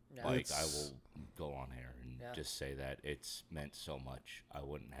 man. Yeah. Like, I will go on air and just say that it's meant so much. I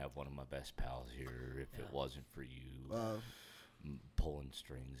wouldn't have one of my best pals here if it wasn't for you. pulling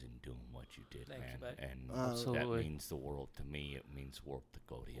strings and doing what you did, Thanks, man. bud. And Absolutely. that means the world to me. It means world to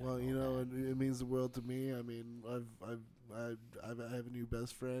Cody. Well, you know, it means the world to me. I mean, I have a new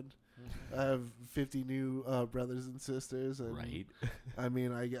best friend. I have 50 new brothers and sisters, and Right. I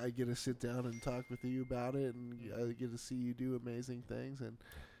mean, I get to sit down and talk with you about it, and I get to see you do amazing things, and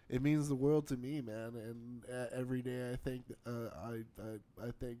it means the world to me, man. And every day, I think I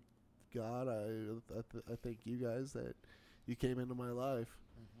thank God. I thank you guys that you came into my life,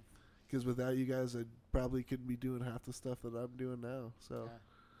 because without you guys, I probably couldn't be doing half the stuff that I'm doing now. So.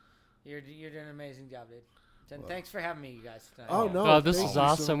 You're doing an amazing job, dude. And thanks for having me, you guys. Tonight. Oh, Yeah. no. Oh, this thank is you so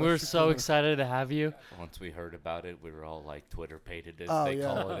awesome. much We're for so coming. excited to have you. Once we heard about it, we were all like Twitter pated, as Oh, they yeah.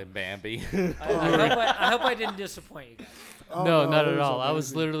 call it in Bambi. I hope I didn't disappoint you guys. Oh, No, not it at was all. I was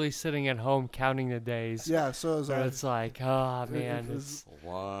amazing. literally sitting at home counting the days. Yeah, so was And I. it's like, oh, It man, was-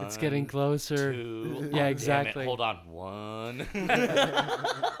 One, getting closer. 2. Yeah, Oh, damn it. exactly. Hold on. 1.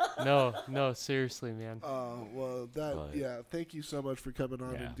 No, seriously, man. Well, But- yeah. Thank you so much for coming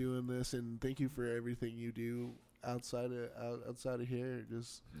on Yeah. and doing this, and thank you for everything you do outside of here.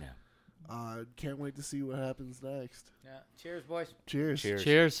 Just Yeah. can't wait to see what happens next. Yeah. Cheers, boys. Cheers. Cheers.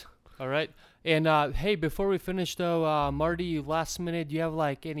 Cheers. All right. And hey, before we finish though, Marty, last minute, do you have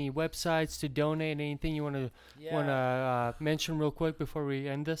like any websites to donate? Anything you want to mention real quick before we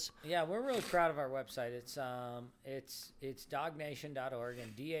end this? Yeah, we're really proud of our website. It's dognation.org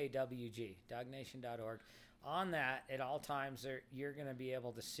and DAWG, dognation.org. On that, at all times, you're going to be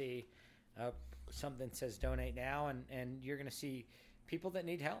able to see something that says donate now, and you're going to see people that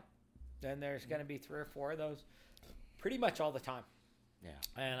need help. And there's going to be 3 or 4 of those pretty much all the time.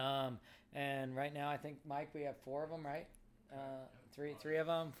 Yeah. And right now, I think, Mike, we have 4 of them, right? Three of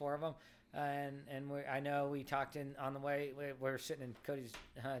them, 4 of them. And I know we talked on the way. We were sitting in Cody's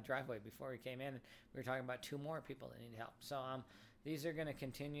driveway before we came in. And we were talking about 2 more people that need help. So these are going to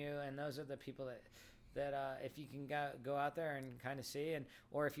continue, and those are the people that if you can go out there and kind of see,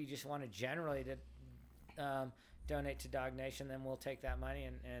 or if you just want to generally to donate to Dog Nation, then we'll take that money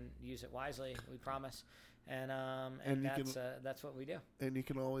and use it wisely. We promise. And that's what we do. And you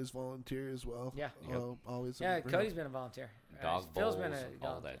can always volunteer as well. Yeah. Yep. Always. Yeah, looking for Cody's help. been a volunteer. Dog Phil's bowls, been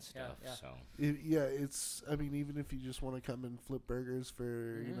all volunteer. that stuff. Yeah. So It's. I mean, even if you just want to come and flip burgers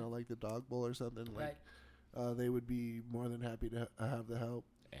for like the dog bowl or something, like they would be more than happy to have the help.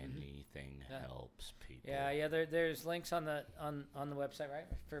 anything helps people. Yeah. There's links on the website, right,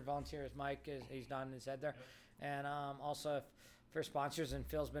 for volunteers. Mike he's nodding his head there, and also for sponsors. And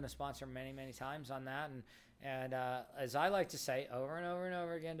Phil's been a sponsor many times on that. And as I like to say over and over and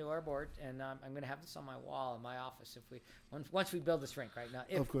over again to our board, and I'm going to have this on my wall in my office once we build this rink, right now.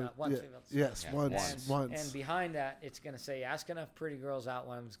 If Of course. not, once Yeah. we build this Yes. Yeah, Once. And behind that, it's going to say, ask enough pretty girls out.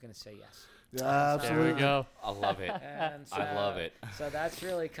 One of them's going to say yes. Yeah, There absolutely. we go. I love it. And so, I love it. So that's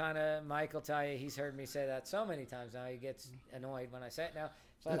really kind of, Mike will tell you, he's heard me say that so many times now. He gets annoyed when I say it now.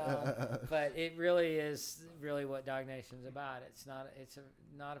 But it really is what Dog Nation's about. It's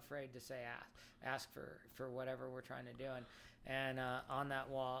not afraid to say ask for whatever we're trying to do. And on that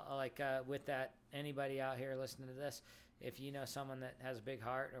wall, with that, anybody out here listening to this, if you know someone that has a big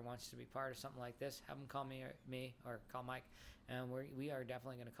heart or wants to be part of something like this, have them call me or call Mike, and we are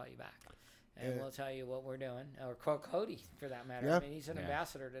definitely going to call you back. And we'll tell you what we're doing, or call Cody for that matter. Yeah. I mean, he's an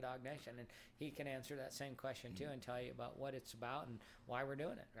ambassador to Dog Nation, and he can answer that same question too and tell you about what it's about and why we're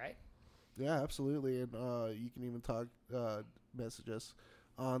doing it, right? Yeah, absolutely. And you can even message us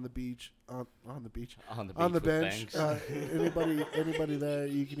on the beach, on the beach, On the, on the beach with bench. bangs. Anybody there,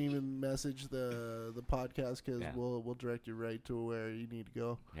 you can even message the podcast, because Yeah. we'll direct you right to where you need to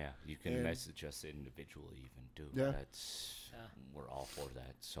go. Yeah, you can And- message us individually even too. Yeah. We're all for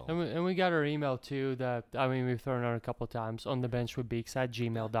that. So And we got our email too. We've thrown out a couple times on the bench with beaks at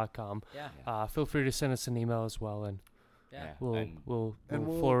gmail.com. Yeah. Feel free to send us an email as well, and Yeah. we'll and we'll-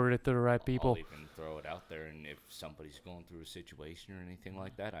 forward it to the right people. I'll even throw it out there, and if somebody's going through a situation or anything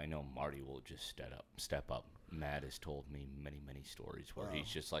like that, I know Marty will just step up. Matt has told me many stories where he's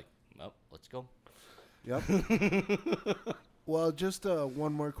just like, "Oh, let's go." Yep. Well, just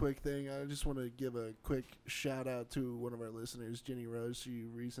one more quick thing. I just want to give a quick shout out to one of our listeners, Jenny Rose. She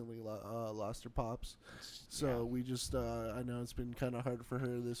recently lost her pops. So we just, I know it's been kind of hard for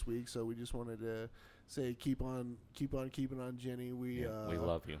her this week. So we just wanted to say, keep on keeping on, Jenny. We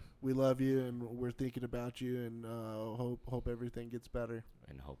love you, we love you, and we're thinking about you, and hope everything gets better.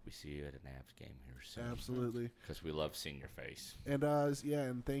 and hope we see you at an Avs game here soon. Absolutely. Because we love seeing your face. And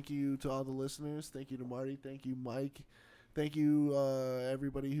and thank you to all the listeners. Thank you to Marty. Thank you, Mike. Thank you,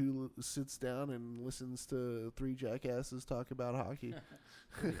 everybody who sits down and listens to 3 jackasses talk about hockey.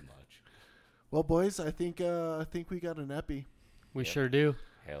 Pretty much. Well, boys, I think we got an epi. We sure do.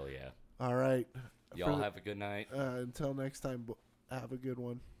 Hell yeah. All right. Y'all have a good night. Until next time, have a good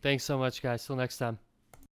one. Thanks so much, guys. Till next time.